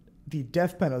down the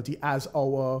death penalty as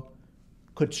our...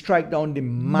 Could strike down the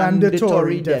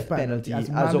mandatory death penalty as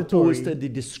mandatory. Opposed to the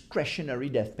discretionary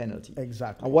death penalty.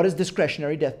 Exactly. And what does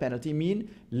discretionary death penalty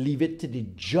mean? Leave it to the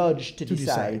judge to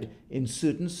decide in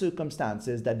certain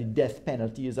circumstances that the death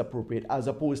penalty is appropriate, as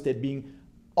opposed to it being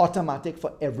automatic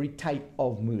for every type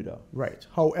of murder. Right.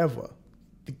 However,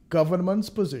 the government's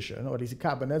position, or the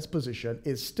cabinet's position,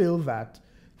 is still that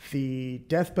the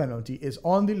death penalty is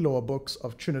on the law books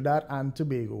of Trinidad and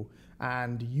Tobago,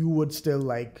 and you would still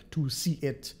like to see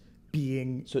it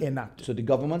being enacted. So the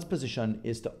government's position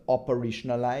is to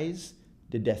operationalize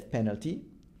the death penalty,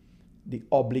 the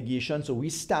obligation. So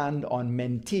we stand on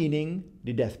maintaining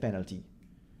the death penalty.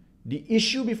 The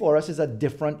issue before us is a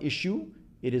different issue.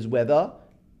 It is whether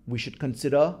we should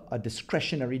consider a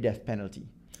discretionary death penalty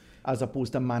as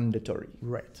opposed to mandatory.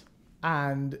 Right.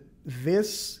 And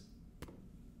this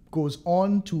goes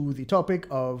on to the topic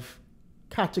of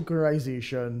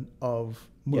categorization of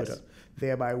murder. Yes.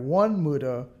 Thereby, one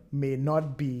murder may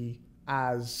not be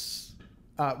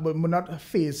will not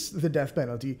face the death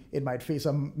penalty. It might face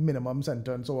a minimum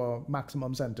sentence or a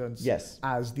maximum sentence, yes,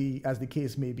 as the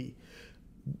case may be.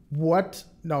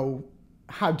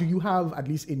 How do you have, at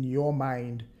least in your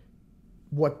mind,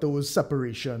 what those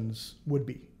separations would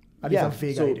be? At least a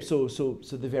vague idea. So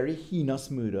the very heinous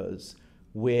murders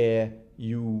where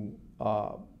you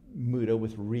murder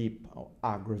with rape or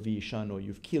aggravation, or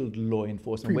you've killed law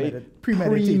enforcement,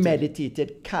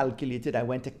 premeditated, calculated. I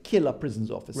went to kill a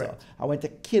prisons officer. Right. I went to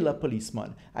kill a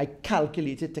policeman. I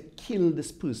calculated to kill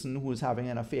this person who is having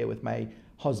an affair with my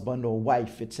husband or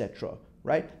wife, etc.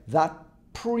 Right? That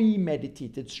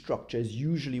premeditated structure is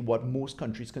usually what most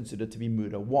countries consider to be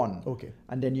murder one. Okay.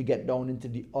 And then you get down into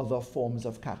the other forms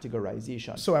of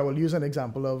categorization. So I will use an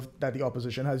example of that the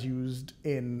opposition has used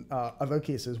in other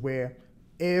cases, where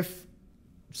if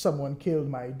someone killed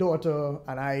my daughter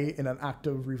and I, in an act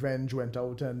of revenge, went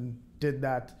out and did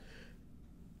that,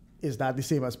 is that the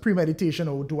same as premeditation,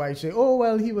 or do I say, oh,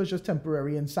 well, he was just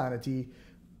temporary insanity?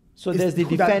 So there's the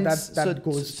defense.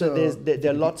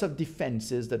 There are lots of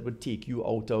defenses that would take you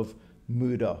out of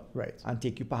murder, right, and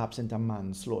take you perhaps into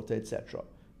manslaughter, etc.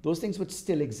 Those things would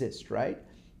still exist, right?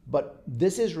 But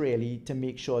this is really to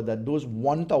make sure that those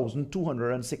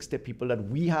 1,260 people that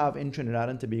we have in Trinidad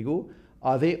and Tobago,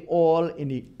 are they all in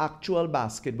the actual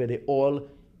basket where they all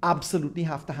absolutely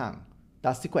have to hang?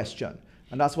 That's the question.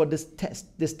 And that's what this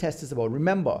test is about.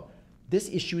 Remember, this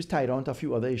issue is tied on to a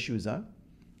few other issues. You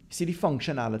see the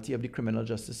functionality of the criminal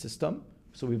justice system.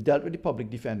 So we've dealt with the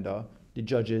public defender, the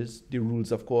judges, the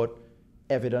rules of court,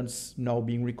 evidence now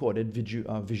being recorded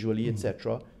visually, Mm-hmm.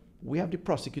 etc. We have the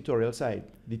prosecutorial side,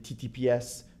 the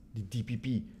TTPS, the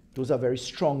DPP. Those are very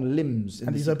strong limbs in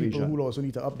And this these are equation. people who will also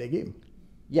need to up their game.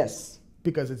 Yes.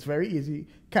 Because it's very easy.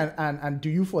 And do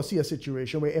you foresee a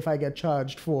situation where if I get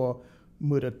charged for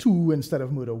murder 2 instead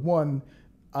of murder 1,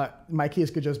 my case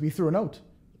could just be thrown out?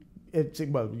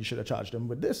 Well, you should have charged them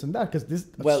with this and that, because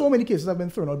so many cases have been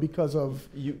thrown out because of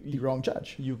the wrong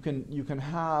charge. You can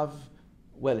have,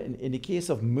 well, in the case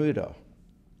of murder,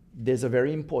 there's a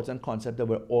very important concept that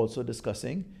we're also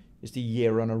discussing. It's the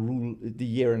year and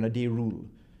a day rule.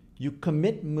 You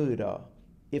commit murder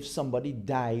if somebody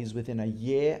dies within a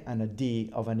year and a day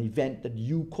of an event that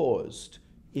you caused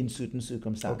in certain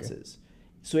circumstances. Okay.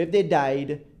 So if they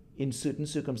died in certain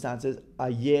circumstances a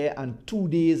year and 2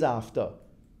 days after,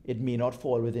 it may not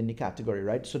fall within the category,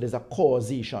 right? So there's a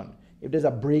causation. If there's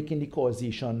a break in the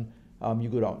causation, you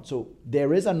go down. So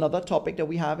there is another topic that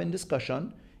we have in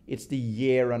discussion. It's the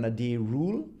year and a day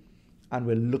rule. And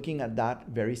we're looking at that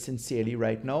very sincerely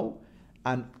right now.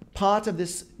 And part of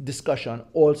this discussion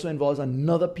also involves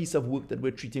another piece of work that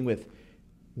we're treating with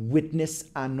witness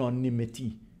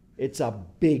anonymity. It's a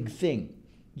big thing.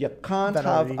 You can't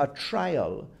have a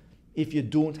trial if you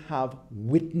don't have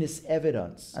witness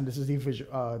evidence. And this is the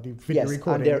video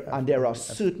recording. And there are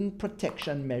certain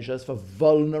protection measures for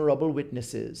vulnerable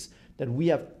witnesses that we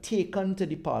have taken to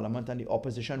the Parliament and the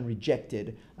opposition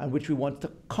rejected, and which we want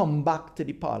to come back to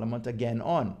the Parliament again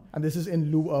on. And this is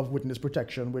in lieu of witness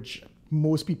protection, which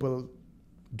most people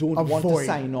don't want to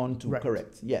sign on to. Right.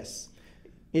 Correct. Yes.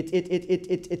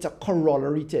 It's a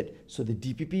corollary to it. So the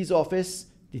DPP's office,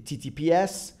 the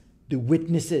TTPS, the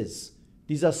witnesses.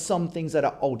 These are some things that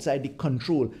are outside the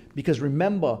control. Because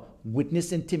remember,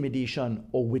 witness intimidation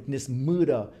or witness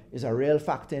murder is a real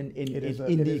factor in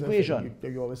the equation.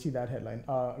 You always see that headline.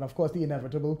 And of course, the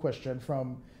inevitable question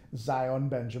from Zion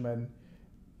Benjamin,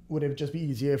 would it just be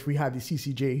easier if we had the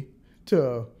CCJ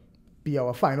to be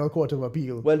our final court of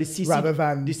appeal? Well, the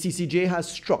CCJ has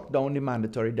struck down the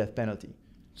mandatory death penalty.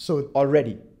 So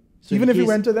already. So even if we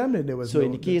went to them, there was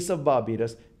in the case of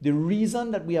Barbados, the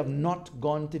reason that we have not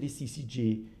gone to the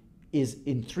CCJ is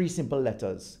in 3 simple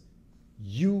letters.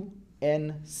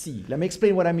 UNC. Let me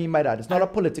explain what I mean by that. It's not a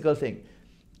political thing.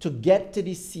 To get to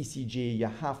the CCJ, you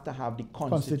have to have the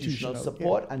constitutional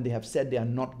support, and they have said they are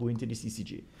not going to the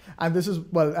CCJ. And this is,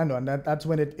 well, I know, and that's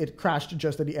when it crashed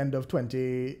just at the end of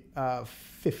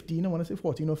 2015, I want to say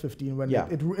 14 or 15, when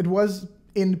it was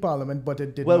in Parliament, but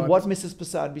it did not. Well, what Mrs.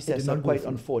 Prasad quite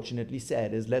unfortunately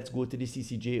said is, let's go to the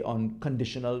CCJ on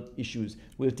conditional issues.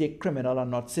 We'll take criminal and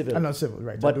not civil. And not civil,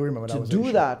 right. But I do remember to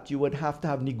do that, you would have to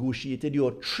have negotiated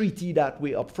your treaty that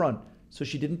way up front. So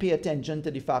she didn't pay attention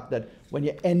to the fact that when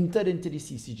you entered into the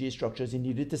CCJ structures, you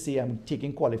needed to say, I'm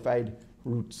taking qualified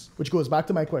routes. Which goes back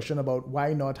to my question about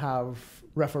why not have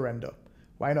referenda?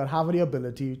 Why not have the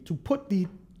ability to put the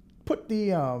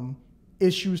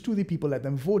issues to the people, let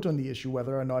them vote on the issue,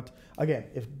 whether or not, again,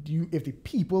 if the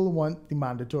people want the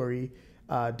mandatory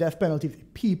death penalty, if the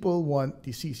people want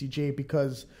the CCJ,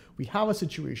 because we have a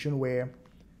situation where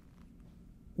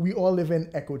we all live in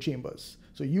echo chambers.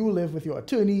 So you live with your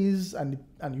attorneys and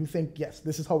you think, yes,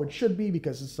 this is how it should be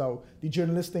because it's how the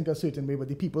journalists think a certain way, but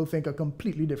the people think a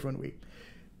completely different way.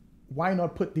 Why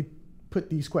not put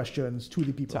these questions to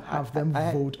the people, have them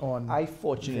vote on? I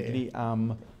fortunately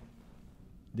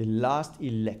the last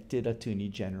elected Attorney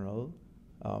General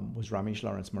was Ramesh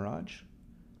Lawrence Maharaj,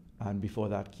 and before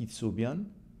that Keith Sobian,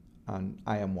 and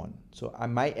I am one. So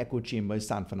my echo chamber is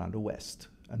San Fernando West,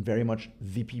 and very much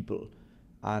the people.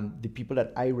 And the people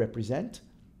that I represent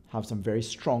have some very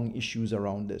strong issues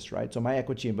around this, right? So my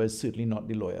echo chamber is certainly not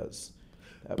the lawyers.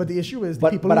 But the issue is the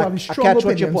people who have strong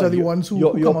opinions are the ones who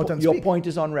come out and speak. Your point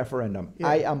is on referendum. Yeah.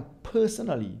 I am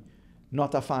personally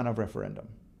not a fan of referendum.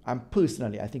 I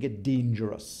think it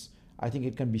dangerous. I think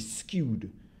it can be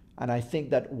skewed. And I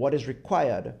think that what is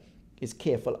required is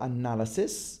careful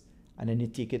analysis, and then you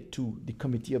take it to the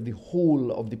committee of the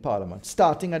whole of the Parliament.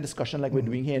 Starting a discussion like we're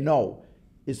doing here now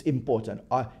is important.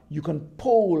 You can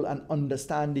poll and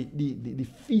understand the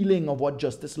feeling of what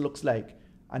justice looks like,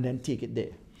 and then take it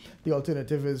there. The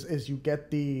alternative is you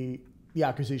get the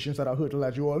accusations that are hurtful,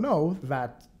 as you all know,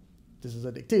 that this is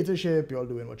a dictatorship, you're all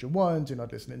doing what you want, you're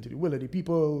not listening to the will of the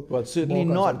people. Well, certainly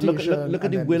not. Look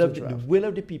at the will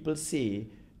of the people say,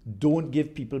 don't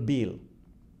give people bail.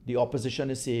 The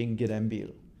opposition is saying, give them bail.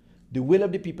 The will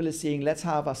of the people is saying, let's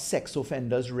have a sex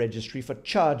offenders registry for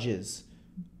charges.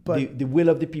 But the will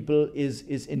of the people is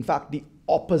in fact the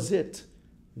opposite.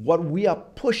 What we are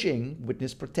pushing,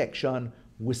 witness protection,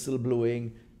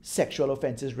 whistleblowing, sexual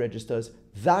offenses registers,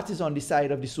 that is on the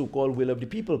side of the so-called will of the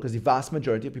people, because the vast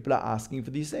majority of people are asking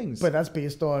for these things. But that's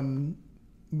based on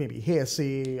maybe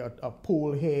hearsay, a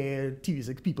poll here,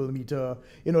 TV6 people meter.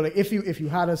 You know, like if you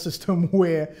had a system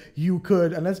where you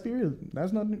could, and let's be real,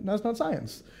 that's not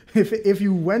science. If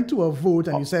you went to a vote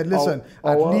and you said, listen,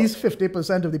 at least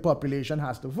 50% of the population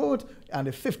has to vote, and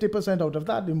if 50% out of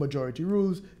that, the majority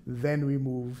rules, then we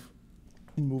move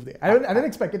there. I didn't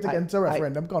expect it to get into a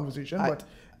referendum conversation, but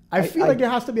I feel like there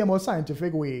has to be a more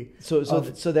scientific way. So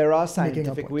there are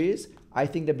scientific ways. I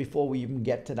think that before we even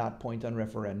get to that point on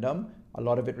referendum, a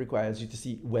lot of it requires you to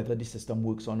see whether the system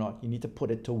works or not. You need to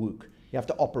put it to work. You have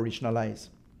to operationalize.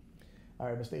 All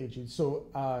right, Mr. Agee. So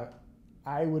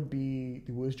I would be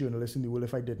the worst journalist in the world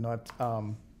if I did not.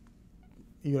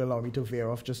 You'll allow me to veer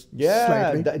off just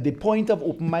slightly. The point of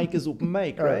open mic is open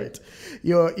mic, right?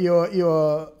 Your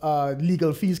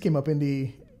legal fees came up in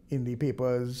the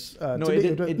papers. No,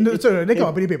 it didn't come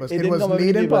up in the papers. It was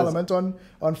laid in Parliament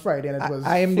on Friday, and it was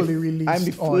fully released. I'm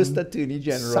the first Attorney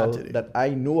General Saturday that I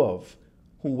know of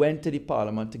who went to the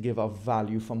Parliament to give a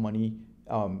value for money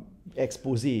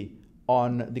expose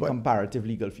on the comparative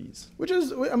legal fees. Which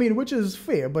is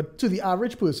fair, but to the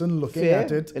average person looking fair?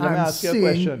 at it, Let me ask you a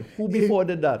question. Who before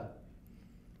did that?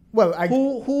 Well,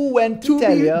 who went to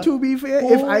tell you? To be fair,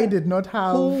 if I did not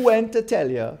have... Who went to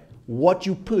tell you what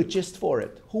you purchased for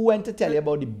it? Who went to tell you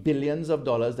about the billions of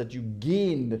dollars that you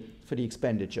gained for the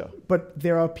expenditure? But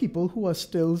there are people who are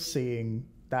still saying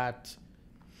that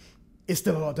it's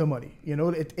still a lot of money. You know,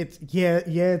 it's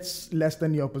less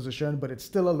than the opposition, but it's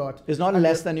still a lot. It's not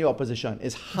less than the opposition.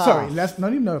 It's half. Sorry, not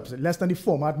even the opposition, less than the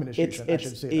former administration. I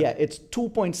should say. Yeah, it's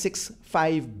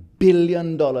 $2.65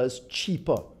 billion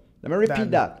cheaper. Let me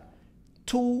repeat that.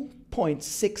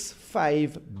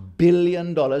 $2.65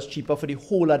 billion cheaper for the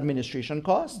whole administration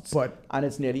costs, and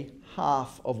it's nearly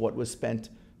half of what was spent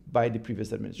by the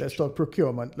previous administration. Let's talk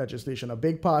procurement legislation. A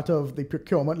big part of the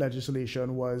procurement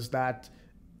legislation was that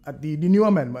the new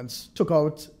amendments took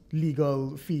out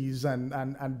legal fees and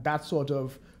that sort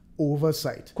of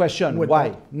oversight. Question,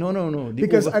 why? No.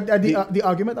 Because the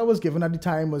argument that was given at the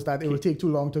time was that it would take too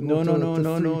long to go No,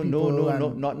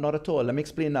 not at all. Let me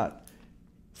explain that.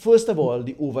 First of all,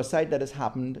 the oversight that has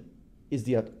happened is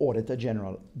the Auditor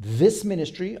General. This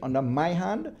ministry, under my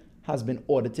hand, has been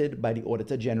audited by the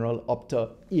Auditor General up to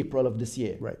April of this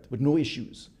year, right, with no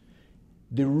issues.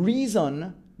 The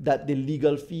reason that the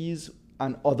legal fees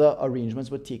and other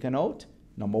arrangements were taken out,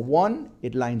 number one,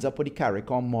 it lines up with the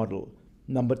CARICOM model.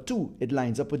 Number two, it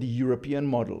lines up with the European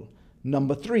model.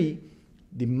 Number three,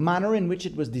 the manner in which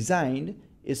it was designed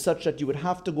is such that you would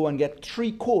have to go and get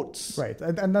 3 quotes. Right,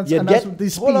 and that's the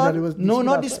speed that it was. No,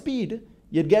 not the speed.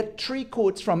 You'd get 3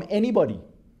 quotes from anybody.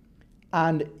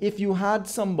 And if you had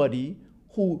somebody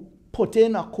who put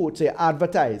in a quote, say,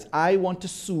 advertise, I want to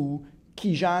sue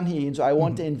Kejan Haynes, or I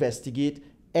want to investigate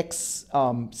X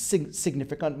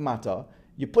significant matter,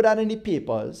 you put that in the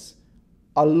papers,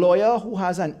 a lawyer who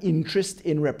has an interest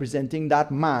in representing that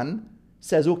man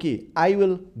says, okay, I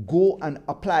will go and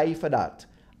apply for that.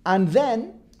 And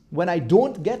then, when I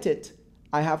don't get it,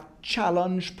 I have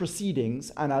challenge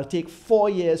proceedings, and I'll take 4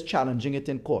 years challenging it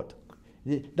in court.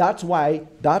 That's why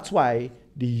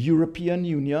the European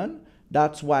Union,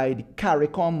 that's why the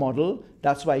CARICOM model,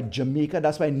 that's why Jamaica,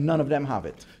 that's why none of them have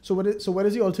it. So what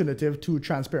is the alternative to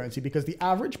transparency? Because the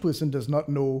average person does not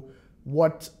know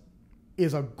what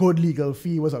is a good legal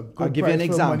fee, was a good I'll give you an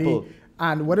example. Money,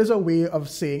 and what is a way of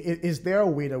saying, is there a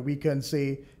way that we can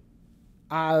say,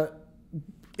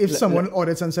 if someone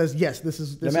audits and says, yes, this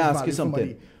is value for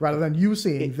money, rather than you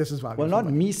saying this is value for money? Well,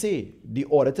 not me say. The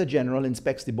Auditor General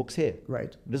inspects the books here.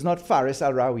 Right. It is not Faris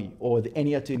Al-Rawi or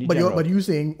any Attorney General. But you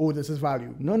saying, oh, this is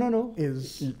value. No.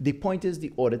 The point is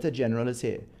the Auditor General is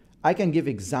here. I can give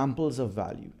examples of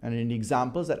value. And in the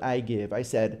examples that I gave, I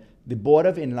said the Board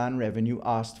of Inland Revenue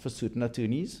asked for certain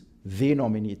attorneys. They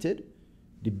nominated.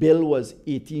 The bill was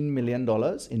 $18 million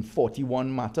in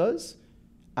 41 matters.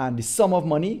 And the sum of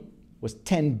money was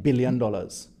 $10 billion,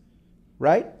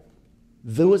 right?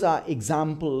 Those are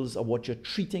examples of what you're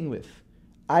treating with.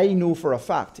 I know for a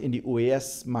fact in the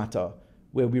OAS matter,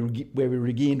 where we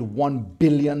regained $1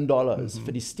 billion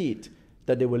for the state,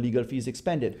 that there were legal fees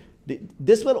expended.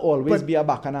 This will always be a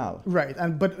bacchanal. Right,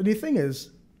 but the thing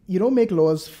is, you don't make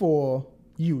laws for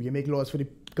you make laws for the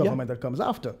government that comes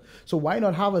after. So why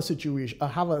not have a situation,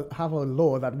 have a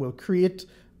law that will create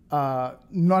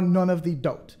none of the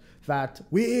doubt that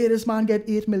this man get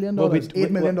 $8 million. $8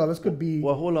 million could be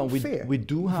hold on. Fair we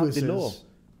do have the law.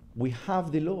 We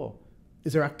have the law.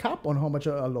 Is there a cap on how much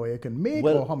a lawyer can make,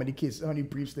 or how many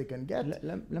briefs they can get?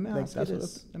 Let me ask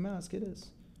you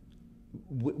this.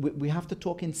 we have to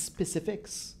talk in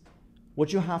specifics.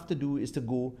 What you have to do is to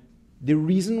go, the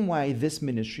reason why this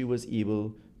ministry was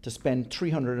able to spend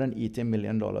 $380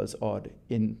 million odd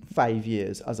in 5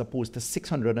 years as opposed to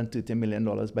 $630 million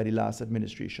by the last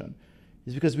administration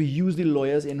is because we use the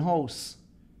lawyers in-house.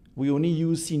 We only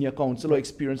use senior counsel or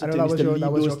experienced attorneys to lead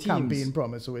those teams. Campaign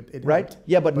promise, so it right? helped.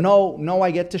 Yeah, but now I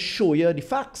get to show you the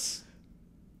facts.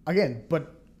 Again,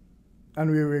 and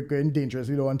we're going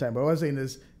dangerously low on time, but what I'm saying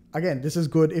is, again, this is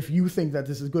good if you think that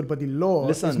this is good, but the law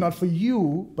is not for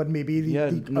you, but maybe the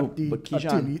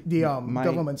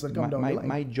governments that come down the line.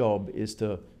 My job is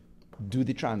to do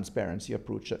the transparency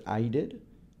approach that I did.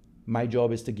 My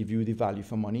job is to give you the value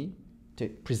for money, to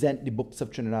present the books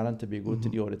of Trinidad and Tobago to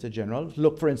the Auditor General.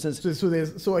 Look, for instance...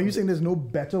 So are you saying there's no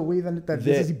better way than that?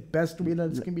 This is the best way that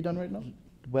this can be done right now?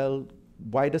 Well,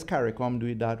 why does CARICOM do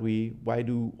it that way? Why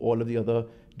do all of the other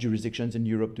jurisdictions in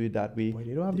Europe do it that way? Well,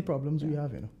 they don't have the problems we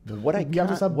have, But what I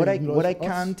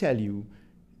can tell you,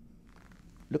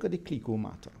 look at the CLICO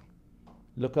matter.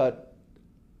 Look at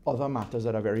other matters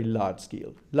that are very large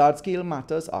scale. Large scale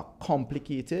matters are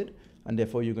complicated, and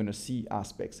therefore you're going to see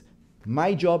aspects.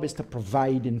 My job is to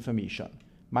provide information.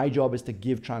 My job is to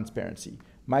give transparency.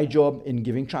 My job in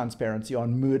giving transparency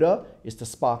on murder is to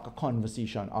spark a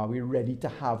conversation. Are we ready to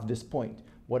have this point?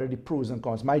 What are the pros and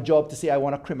cons? My job to say I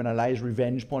want to criminalize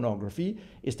revenge pornography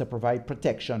is to provide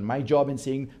protection. My job in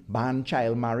saying ban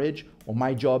child marriage, or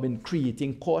my job in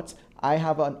creating courts, I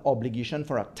have an obligation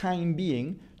for a time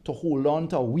being to hold on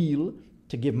to a wheel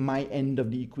to give my end of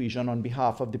the equation on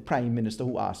behalf of the Prime Minister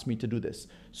who asked me to do this.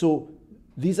 So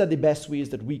these are the best ways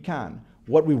that we can.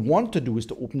 What we want to do is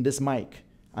to open this mic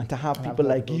and to have people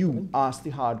like you ask the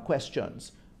hard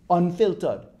questions,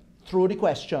 unfiltered, throw the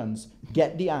questions,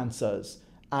 get the answers,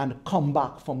 and come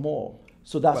back for more.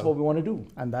 So that's what we want to do.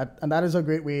 And that is a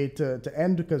great way to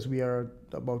end, because we are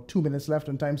about 2 minutes left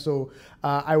on time. So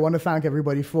I want to thank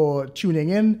everybody for tuning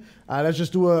in. Let's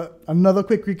just do another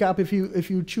quick recap if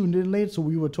you tuned in late. So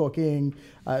we were talking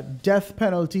death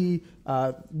penalty.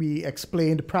 We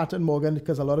explained Pratt and Morgan,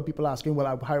 because a lot of people asking,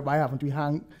 well, why haven't we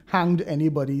hanged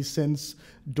anybody since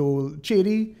Dole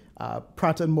Chedi?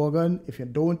 Pratt and Morgan, if you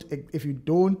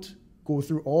don't go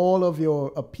through all of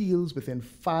your appeals within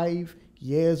 5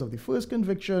 years of the first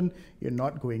conviction, you're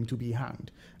not going to be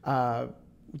hanged.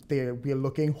 We are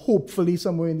looking, hopefully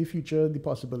somewhere in the future, the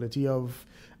possibility of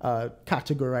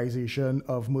categorization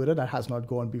of murder. That has not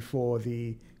gone before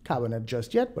the cabinet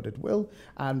just yet, but it will.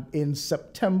 And in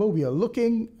September, we are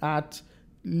looking at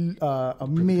a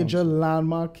major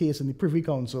landmark case in the Privy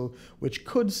Council, which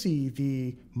could see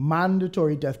the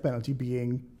mandatory death penalty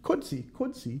being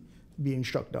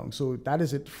struck down. So that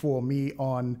is it for me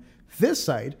on this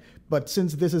side. But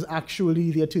since this is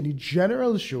actually the Attorney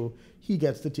General's show, he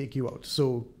gets to take you out.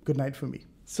 So good night for me.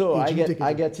 So I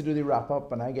get to do the wrap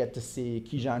up, and I get to say,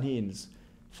 Kejan Haynes,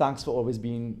 thanks for always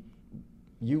being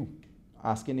you,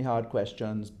 asking the hard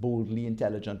questions boldly,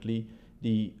 intelligently.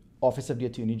 The Office of the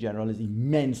Attorney General is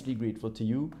immensely grateful to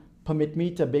you. Permit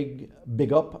me to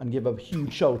big up and give a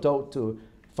huge shout out to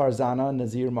Farzana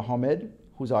Nazir Mohammed,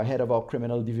 who's our head of our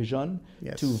criminal division,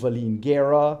 to Valeen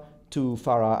Guerra, to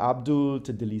Farah Abdul,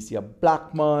 to Delicia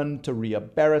Blackman, to Ria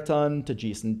Beraton, to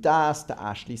Jason Das, to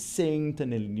Ashley Singh, to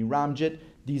Nalini Ramjit.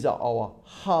 These are our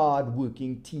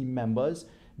hard-working team members.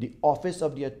 The Office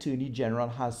of the Attorney General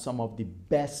has some of the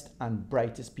best and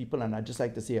brightest people, and I'd just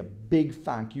like to say a big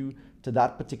thank you to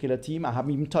that particular team. I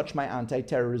haven't even touched my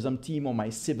anti-terrorism team or my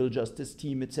civil justice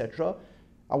team, etc.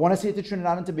 I want to say to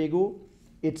Trinidad and Tobago,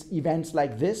 it's events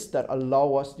like this that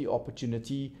allow us the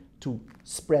opportunity to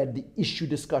spread the issue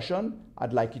discussion.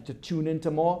 I'd like you to tune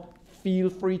into more. Feel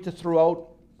free to throw out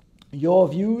your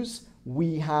views.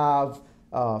 We have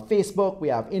Facebook, we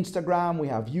have Instagram, we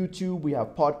have YouTube, we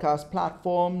have podcast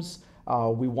platforms.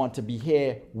 We want to be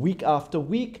here week after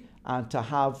week and to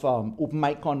have open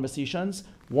mic conversations.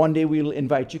 One day we'll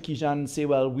invite you, Kejan, and say,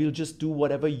 well, we'll just do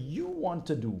whatever you want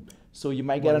to do. So you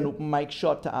might get an open mic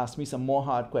shot to ask me some more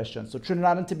hard questions. So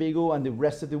Trinidad and Tobago and the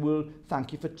rest of the world,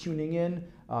 thank you for tuning in.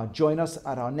 Join us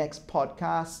at our next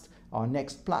podcast, our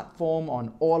next platform,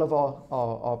 on all of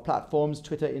our platforms,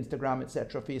 Twitter, Instagram,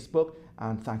 etc., Facebook.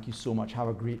 And thank you so much. Have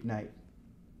a great night.